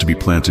seeds to be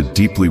planted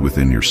deeply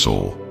within your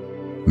soul.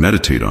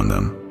 Meditate on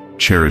them,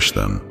 cherish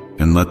them,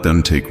 and let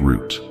them take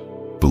root.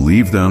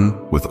 Believe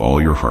them with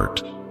all your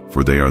heart,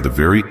 for they are the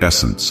very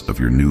essence of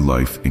your new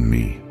life in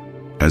me.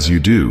 As you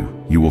do,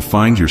 you will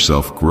find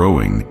yourself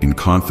growing in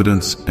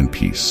confidence and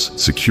peace,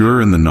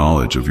 secure in the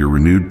knowledge of your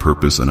renewed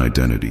purpose and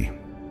identity.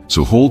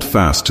 So hold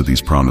fast to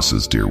these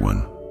promises, dear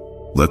one.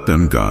 Let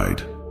them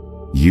guide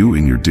you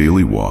in your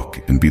daily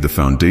walk and be the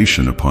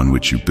foundation upon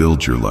which you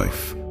build your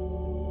life.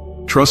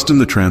 Trust in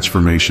the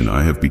transformation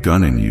I have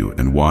begun in you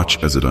and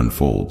watch as it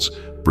unfolds,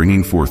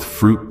 bringing forth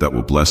fruit that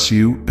will bless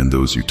you and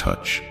those you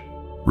touch.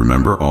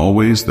 Remember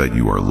always that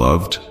you are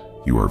loved,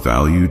 you are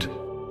valued,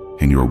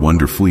 and you are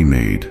wonderfully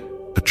made,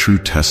 a true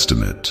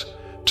testament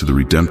to the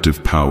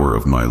redemptive power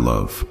of my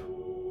love.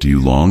 Do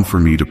you long for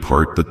me to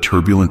part the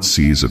turbulent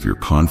seas of your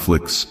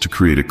conflicts to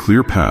create a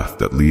clear path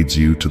that leads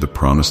you to the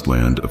promised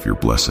land of your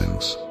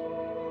blessings?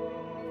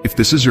 If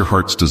this is your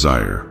heart's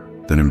desire,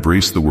 then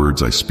embrace the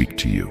words I speak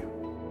to you.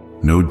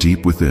 Know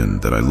deep within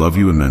that I love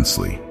you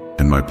immensely,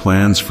 and my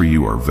plans for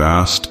you are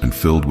vast and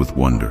filled with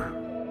wonder.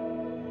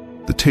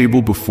 The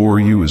table before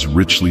you is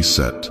richly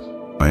set.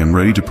 I am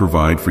ready to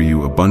provide for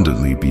you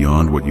abundantly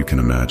beyond what you can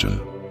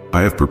imagine.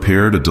 I have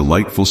prepared a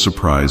delightful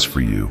surprise for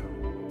you,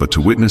 but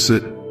to witness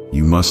it,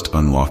 you must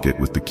unlock it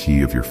with the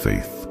key of your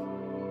faith.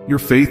 Your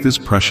faith is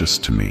precious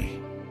to me.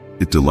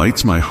 It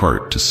delights my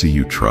heart to see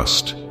you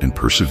trust and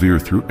persevere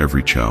through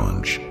every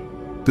challenge.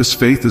 This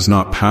faith is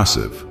not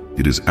passive,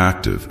 it is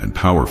active and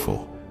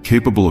powerful,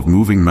 capable of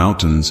moving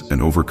mountains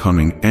and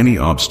overcoming any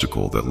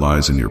obstacle that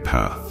lies in your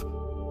path.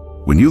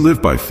 When you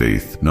live by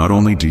faith, not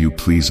only do you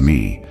please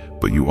me,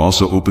 but you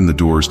also open the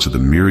doors to the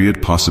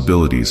myriad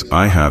possibilities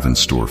I have in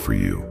store for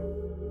you.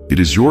 It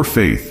is your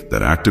faith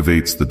that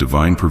activates the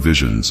divine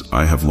provisions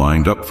I have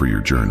lined up for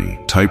your journey.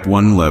 Type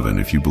 111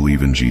 if you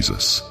believe in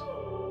Jesus.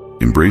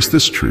 Embrace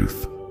this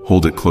truth,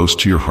 hold it close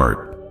to your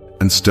heart,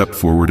 and step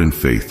forward in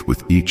faith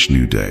with each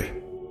new day.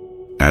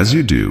 As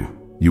you do,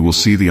 you will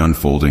see the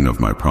unfolding of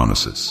my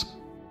promises.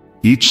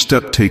 Each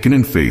step taken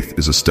in faith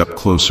is a step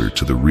closer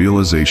to the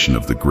realization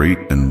of the great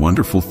and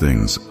wonderful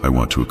things I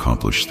want to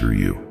accomplish through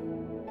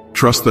you.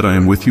 Trust that I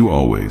am with you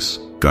always,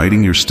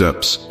 guiding your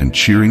steps and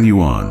cheering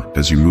you on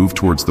as you move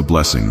towards the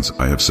blessings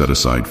I have set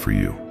aside for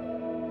you.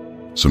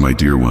 So my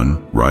dear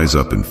one, rise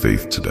up in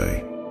faith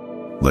today.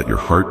 Let your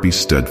heart be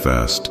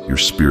steadfast, your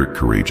spirit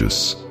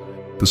courageous.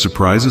 The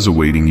surprises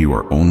awaiting you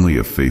are only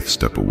a faith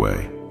step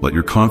away. Let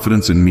your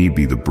confidence in me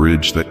be the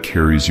bridge that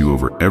carries you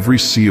over every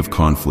sea of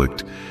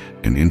conflict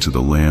and into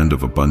the land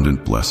of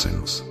abundant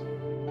blessings.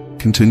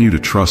 Continue to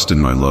trust in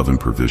my love and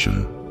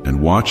provision,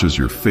 and watch as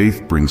your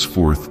faith brings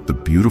forth the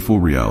beautiful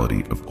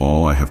reality of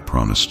all I have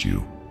promised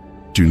you.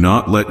 Do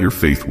not let your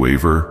faith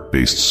waver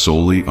based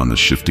solely on the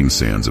shifting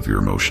sands of your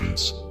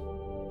emotions.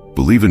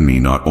 Believe in me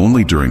not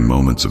only during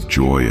moments of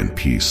joy and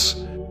peace,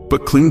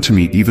 but cling to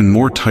me even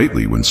more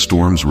tightly when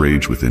storms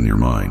rage within your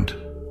mind,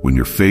 when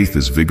your faith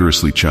is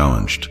vigorously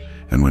challenged,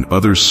 and when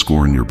others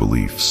scorn your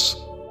beliefs.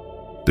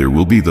 There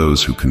will be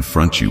those who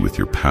confront you with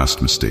your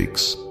past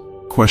mistakes,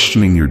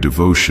 questioning your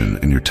devotion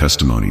and your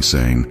testimony,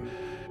 saying,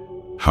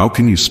 "How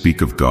can you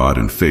speak of God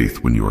and faith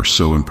when you are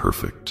so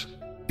imperfect?"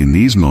 In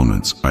these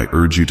moments, I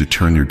urge you to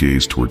turn your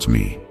gaze towards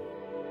me.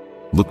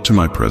 Look to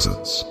my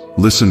presence,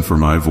 listen for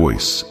my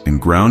voice, and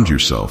ground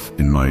yourself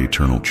in my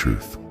eternal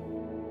truth.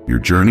 Your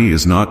journey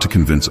is not to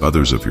convince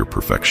others of your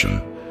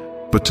perfection,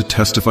 but to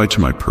testify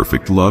to my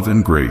perfect love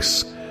and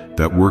grace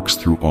that works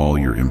through all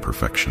your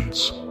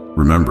imperfections.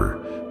 Remember,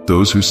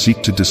 those who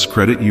seek to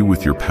discredit you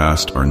with your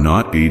past are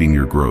not aiding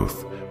your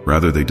growth,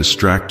 rather they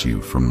distract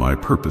you from my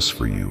purpose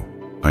for you.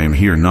 I am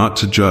here not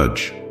to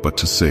judge, but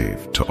to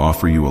save, to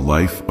offer you a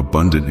life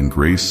abundant in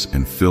grace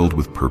and filled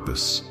with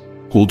purpose.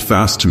 Hold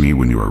fast to me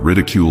when you are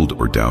ridiculed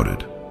or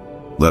doubted.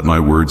 Let my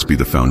words be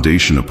the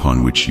foundation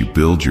upon which you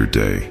build your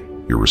day,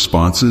 your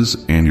responses,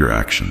 and your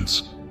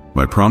actions.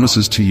 My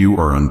promises to you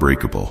are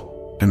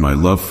unbreakable, and my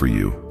love for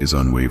you is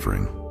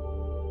unwavering.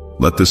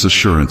 Let this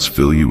assurance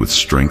fill you with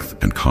strength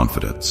and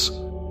confidence.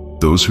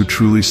 Those who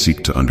truly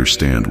seek to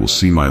understand will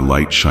see my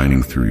light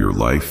shining through your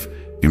life,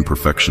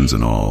 imperfections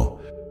and all,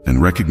 and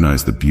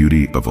recognize the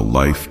beauty of a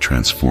life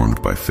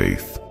transformed by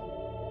faith.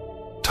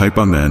 Type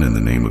Amen in the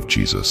name of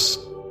Jesus.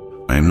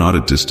 I am not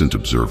a distant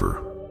observer.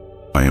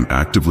 I am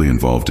actively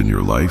involved in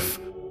your life,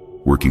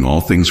 working all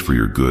things for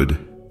your good,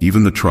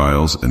 even the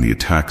trials and the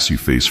attacks you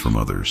face from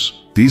others.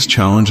 These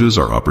challenges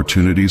are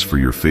opportunities for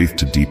your faith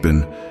to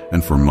deepen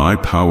and for my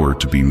power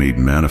to be made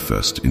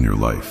manifest in your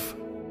life.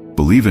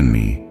 Believe in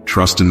me,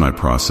 trust in my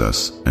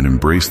process, and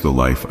embrace the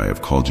life I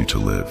have called you to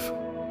live.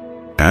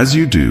 As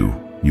you do,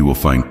 You will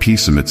find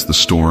peace amidst the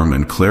storm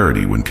and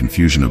clarity when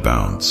confusion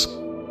abounds.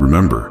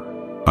 Remember,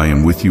 I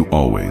am with you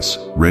always,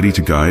 ready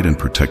to guide and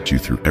protect you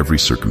through every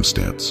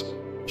circumstance.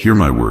 Hear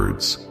my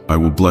words. I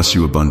will bless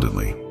you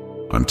abundantly.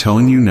 I'm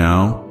telling you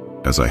now,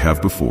 as I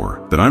have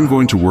before, that I'm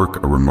going to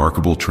work a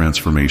remarkable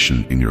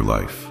transformation in your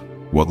life.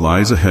 What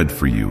lies ahead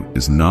for you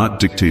is not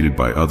dictated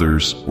by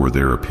others or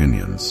their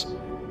opinions.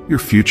 Your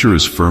future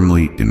is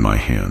firmly in my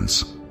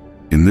hands.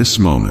 In this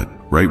moment,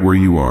 right where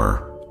you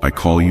are, I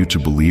call you to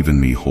believe in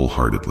me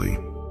wholeheartedly.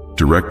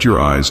 Direct your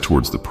eyes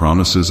towards the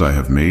promises I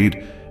have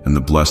made and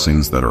the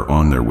blessings that are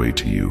on their way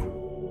to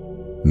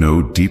you.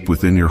 Know deep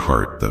within your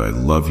heart that I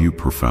love you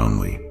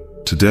profoundly.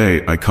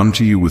 Today, I come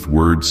to you with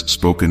words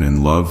spoken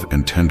in love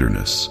and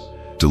tenderness,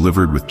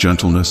 delivered with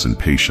gentleness and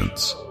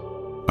patience.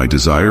 I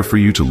desire for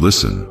you to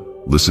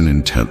listen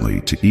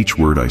intently to each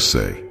word I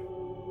say.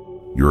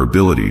 Your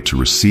ability to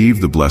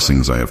receive the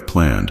blessings I have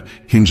planned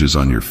hinges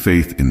on your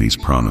faith in these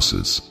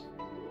promises.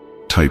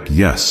 Type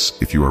yes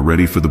if you are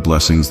ready for the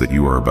blessings that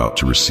you are about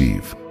to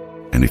receive.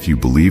 And if you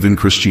believe in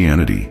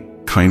Christianity,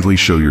 kindly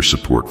show your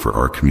support for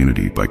our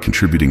community by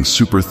contributing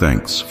super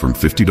thanks from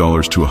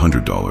 $50 to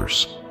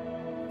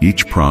 $100.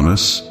 Each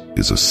promise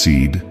is a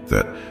seed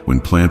that, when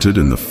planted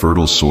in the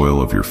fertile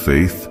soil of your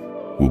faith,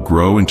 will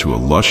grow into a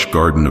lush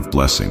garden of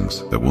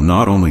blessings that will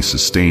not only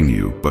sustain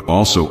you, but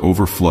also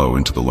overflow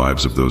into the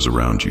lives of those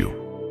around you.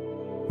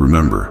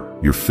 Remember,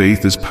 your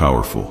faith is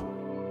powerful.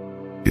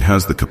 It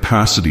has the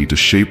capacity to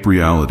shape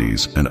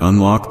realities and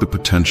unlock the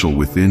potential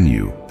within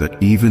you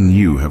that even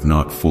you have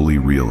not fully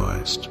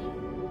realized.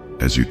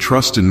 As you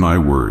trust in my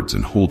words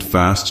and hold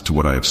fast to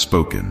what I have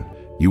spoken,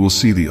 you will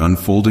see the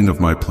unfolding of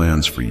my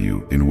plans for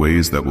you in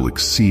ways that will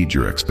exceed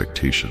your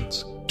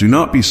expectations. Do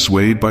not be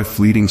swayed by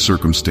fleeting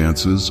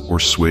circumstances or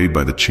swayed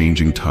by the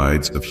changing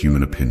tides of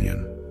human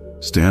opinion.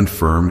 Stand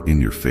firm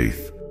in your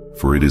faith,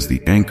 for it is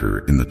the anchor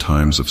in the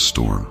times of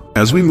storm.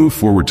 As we move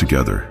forward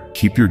together,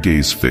 keep your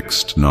gaze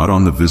fixed not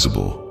on the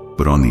visible,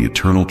 but on the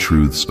eternal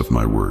truths of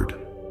my word.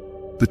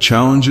 The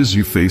challenges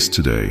you face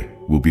today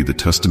will be the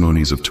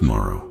testimonies of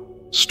tomorrow,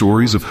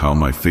 stories of how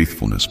my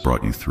faithfulness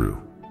brought you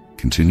through.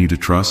 Continue to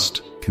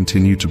trust,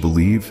 continue to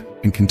believe,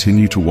 and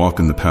continue to walk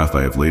in the path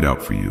I have laid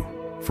out for you.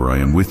 For I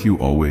am with you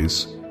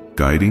always,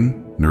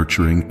 guiding,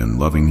 nurturing, and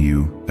loving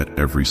you at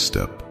every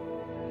step.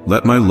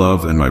 Let my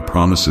love and my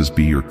promises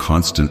be your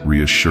constant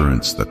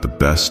reassurance that the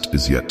best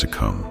is yet to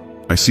come.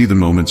 I see the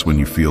moments when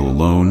you feel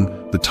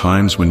alone, the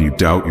times when you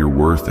doubt your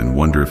worth and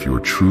wonder if you are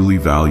truly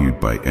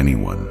valued by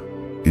anyone.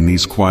 In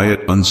these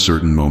quiet,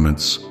 uncertain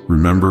moments,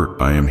 remember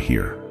I am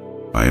here.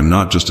 I am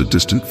not just a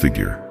distant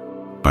figure.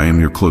 I am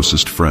your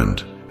closest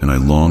friend, and I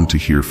long to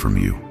hear from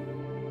you.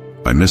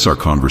 I miss our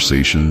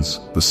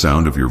conversations, the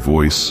sound of your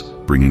voice,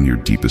 bringing your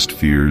deepest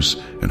fears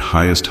and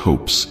highest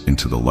hopes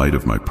into the light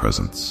of my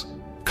presence.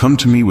 Come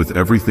to me with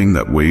everything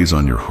that weighs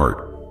on your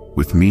heart.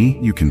 With me,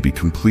 you can be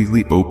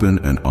completely open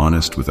and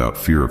honest without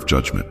fear of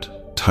judgment.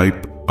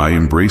 Type, I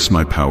embrace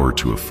my power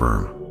to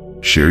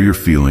affirm. Share your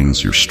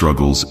feelings, your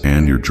struggles,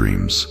 and your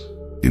dreams.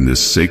 In this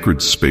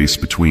sacred space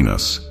between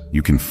us,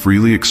 you can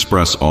freely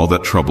express all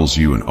that troubles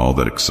you and all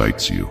that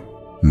excites you.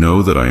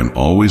 Know that I am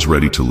always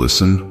ready to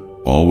listen,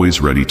 always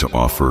ready to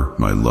offer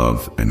my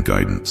love and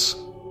guidance.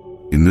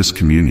 In this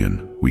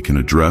communion, we can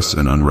address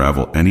and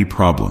unravel any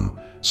problem,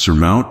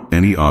 surmount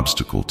any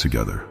obstacle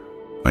together.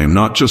 I am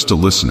not just a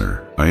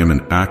listener, I am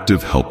an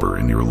active helper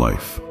in your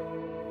life.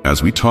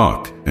 As we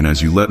talk, and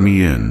as you let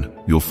me in,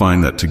 you'll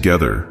find that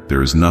together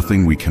there is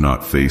nothing we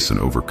cannot face and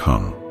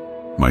overcome.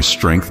 My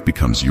strength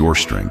becomes your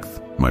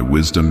strength, my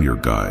wisdom your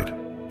guide.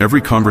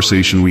 Every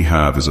conversation we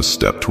have is a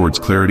step towards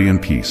clarity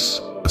and peace,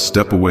 a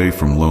step away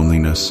from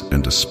loneliness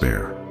and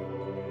despair.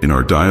 In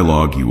our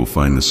dialogue, you will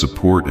find the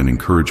support and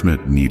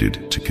encouragement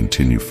needed to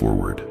continue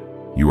forward.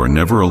 You are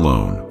never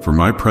alone, for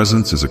my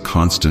presence is a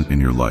constant in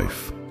your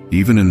life,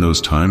 even in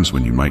those times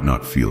when you might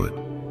not feel it.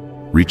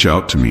 Reach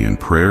out to me in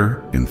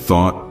prayer, in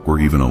thought, or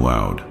even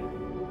aloud.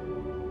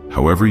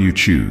 However you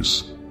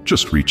choose,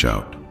 just reach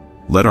out.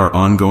 Let our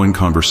ongoing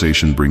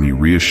conversation bring you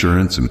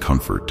reassurance and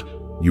comfort.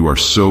 You are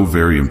so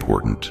very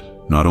important,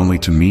 not only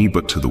to me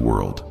but to the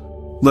world.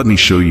 Let me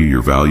show you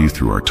your value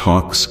through our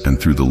talks and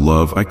through the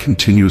love I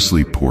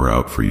continuously pour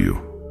out for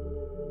you.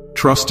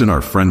 Trust in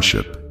our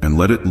friendship and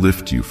let it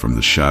lift you from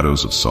the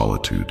shadows of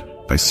solitude.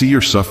 I see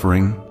your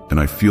suffering and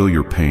I feel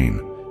your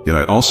pain, yet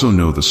I also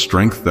know the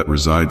strength that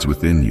resides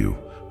within you,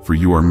 for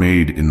you are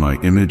made in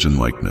my image and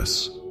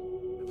likeness.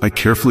 I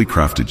carefully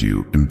crafted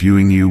you,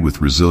 imbuing you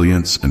with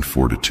resilience and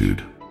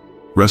fortitude.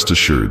 Rest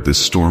assured,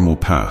 this storm will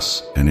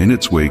pass, and in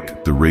its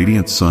wake, the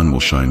radiant sun will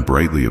shine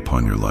brightly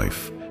upon your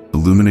life,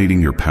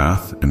 illuminating your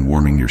path and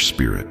warming your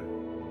spirit.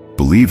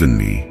 Believe in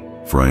me,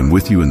 for I am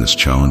with you in this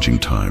challenging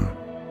time.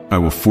 I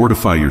will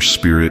fortify your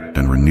spirit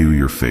and renew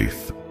your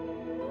faith.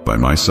 By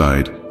my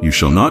side, you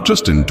shall not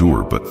just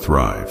endure but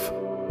thrive,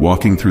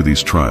 walking through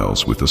these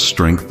trials with a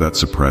strength that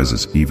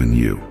surprises even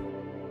you.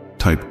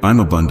 Type, I'm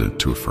abundant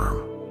to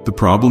affirm. The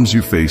problems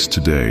you face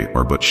today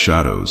are but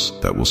shadows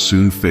that will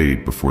soon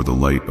fade before the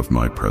light of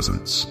my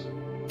presence.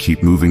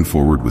 Keep moving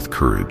forward with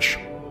courage.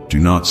 do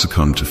not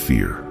succumb to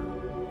fear.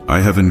 I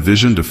have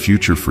envisioned a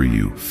future for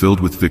you filled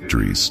with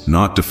victories,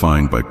 not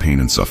defined by pain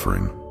and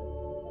suffering.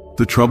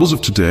 The troubles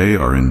of today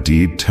are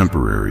indeed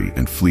temporary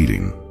and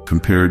fleeting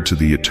compared to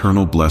the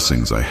eternal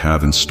blessings I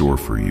have in store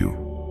for you.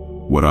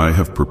 What I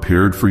have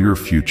prepared for your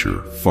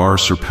future far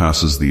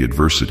surpasses the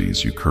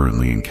adversities you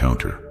currently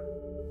encounter.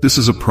 This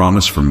is a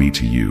promise from me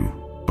to you,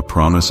 a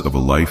promise of a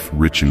life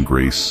rich in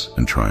grace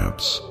and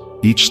triumphs.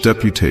 Each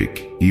step you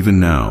take, even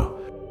now,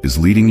 is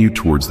leading you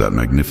towards that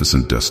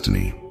magnificent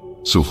destiny.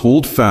 So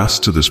hold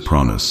fast to this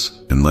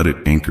promise and let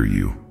it anchor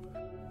you.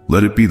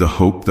 Let it be the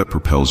hope that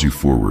propels you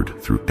forward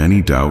through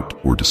any doubt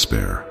or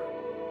despair.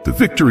 The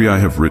victory I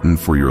have written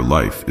for your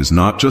life is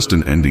not just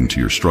an ending to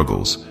your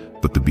struggles,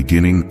 but the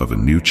beginning of a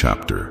new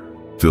chapter,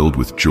 filled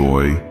with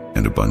joy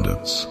and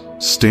abundance.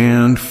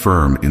 Stand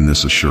firm in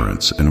this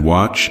assurance and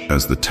watch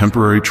as the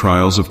temporary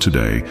trials of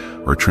today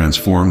are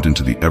transformed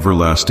into the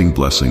everlasting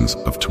blessings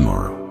of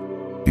tomorrow.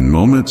 In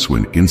moments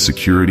when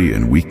insecurity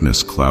and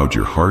weakness cloud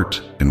your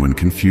heart and when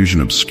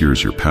confusion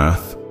obscures your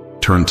path,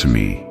 turn to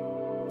me.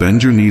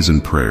 Bend your knees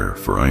in prayer,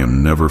 for I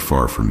am never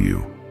far from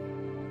you.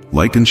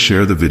 Like and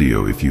share the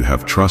video if you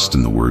have trust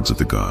in the words of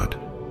the God.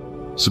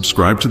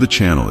 Subscribe to the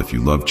channel if you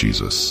love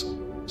Jesus.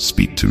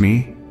 Speak to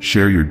me,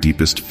 share your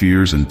deepest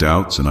fears and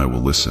doubts, and I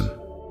will listen.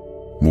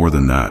 More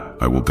than that,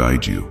 I will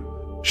guide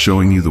you,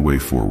 showing you the way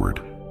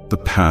forward, the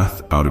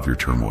path out of your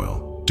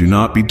turmoil. Do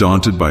not be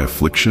daunted by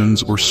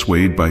afflictions or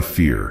swayed by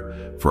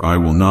fear, for I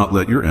will not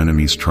let your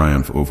enemies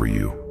triumph over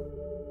you.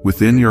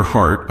 Within your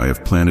heart, I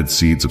have planted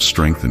seeds of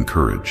strength and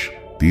courage.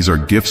 These are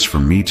gifts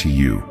from me to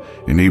you,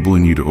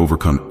 enabling you to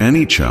overcome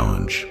any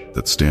challenge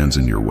that stands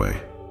in your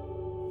way.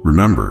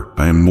 Remember,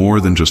 I am more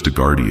than just a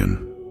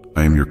guardian.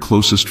 I am your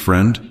closest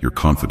friend, your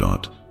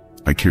confidant.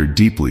 I care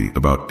deeply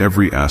about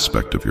every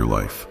aspect of your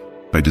life.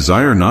 I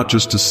desire not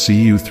just to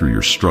see you through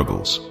your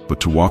struggles, but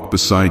to walk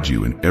beside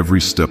you in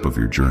every step of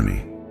your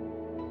journey.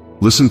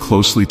 Listen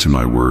closely to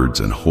my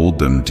words and hold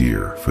them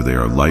dear, for they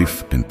are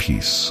life and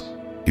peace.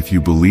 If you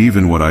believe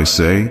in what I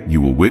say, you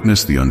will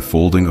witness the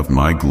unfolding of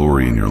my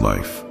glory in your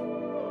life.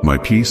 My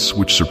peace,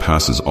 which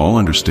surpasses all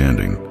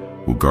understanding,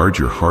 will guard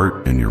your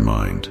heart and your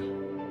mind.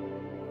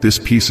 This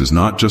peace is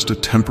not just a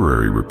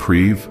temporary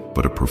reprieve,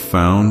 but a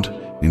profound,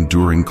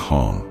 enduring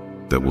calm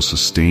that will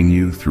sustain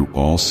you through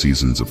all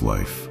seasons of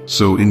life.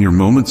 So in your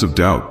moments of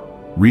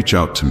doubt, reach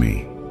out to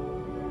me.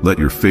 Let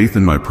your faith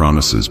in my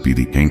promises be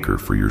the anchor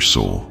for your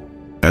soul.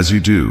 As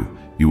you do,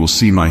 you will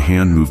see my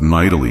hand move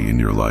mightily in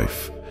your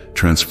life,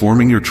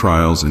 transforming your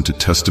trials into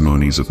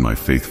testimonies of my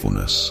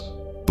faithfulness.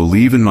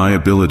 Believe in my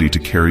ability to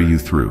carry you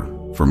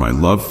through, for my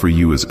love for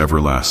you is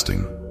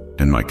everlasting,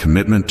 and my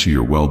commitment to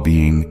your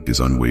well-being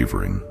is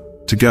unwavering.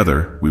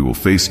 Together, we will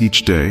face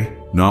each day,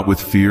 not with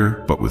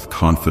fear, but with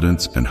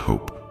confidence and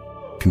hope.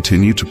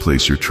 Continue to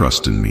place your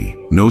trust in me.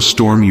 No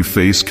storm you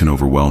face can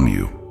overwhelm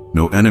you.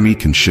 No enemy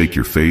can shake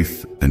your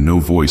faith, and no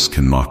voice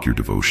can mock your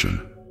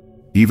devotion.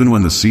 Even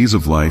when the seas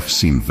of life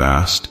seem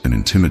vast and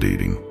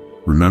intimidating,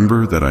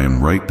 remember that I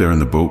am right there in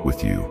the boat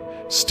with you,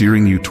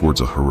 steering you towards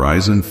a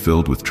horizon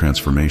filled with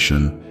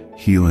transformation,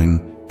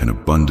 healing, and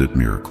abundant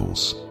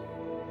miracles.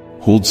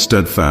 Hold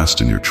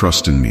steadfast in your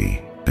trust in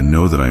me, and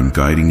know that I am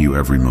guiding you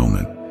every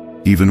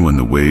moment, even when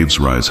the waves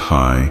rise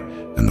high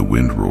and the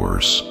wind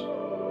roars.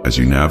 As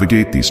you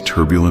navigate these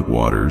turbulent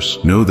waters,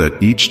 know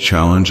that each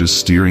challenge is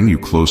steering you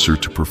closer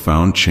to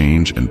profound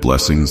change and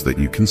blessings that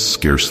you can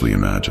scarcely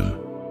imagine.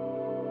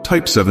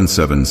 Type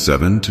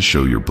 777 to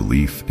show your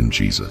belief in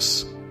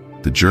Jesus.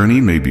 The journey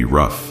may be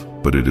rough,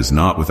 but it is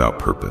not without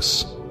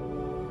purpose.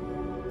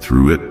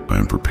 Through it, I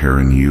am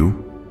preparing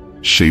you,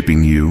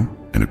 shaping you,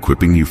 and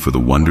equipping you for the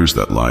wonders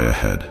that lie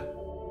ahead.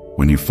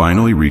 When you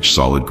finally reach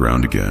solid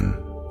ground again,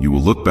 you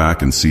will look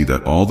back and see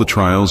that all the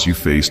trials you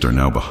faced are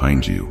now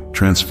behind you,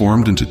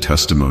 transformed into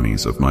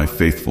testimonies of my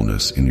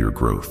faithfulness in your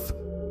growth.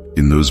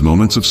 In those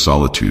moments of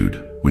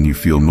solitude, when you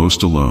feel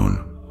most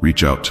alone,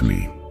 reach out to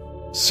me.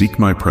 Seek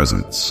my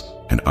presence,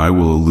 and I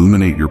will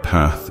illuminate your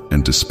path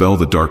and dispel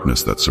the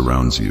darkness that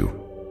surrounds you.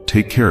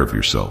 Take care of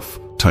yourself.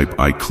 Type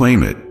I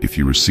claim it if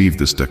you receive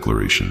this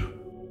declaration.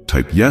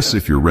 Type yes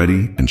if you're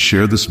ready, and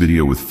share this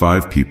video with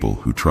 5 people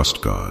who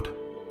trust God.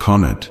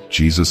 Comment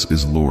Jesus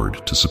is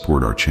Lord to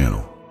support our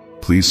channel.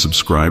 Please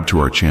subscribe to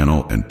our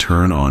channel and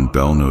turn on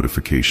bell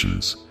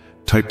notifications.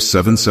 Type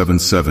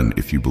 777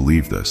 if you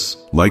believe this.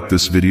 Like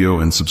this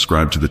video and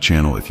subscribe to the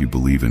channel if you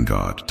believe in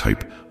God.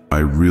 Type I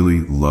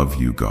really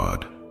love you,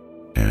 God.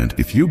 And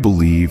if you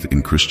believe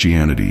in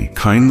Christianity,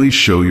 kindly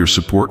show your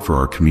support for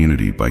our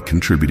community by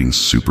contributing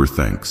super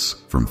thanks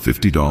from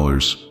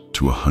 $50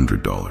 to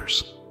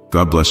 $100.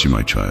 God bless you,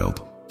 my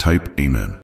child. Type Amen.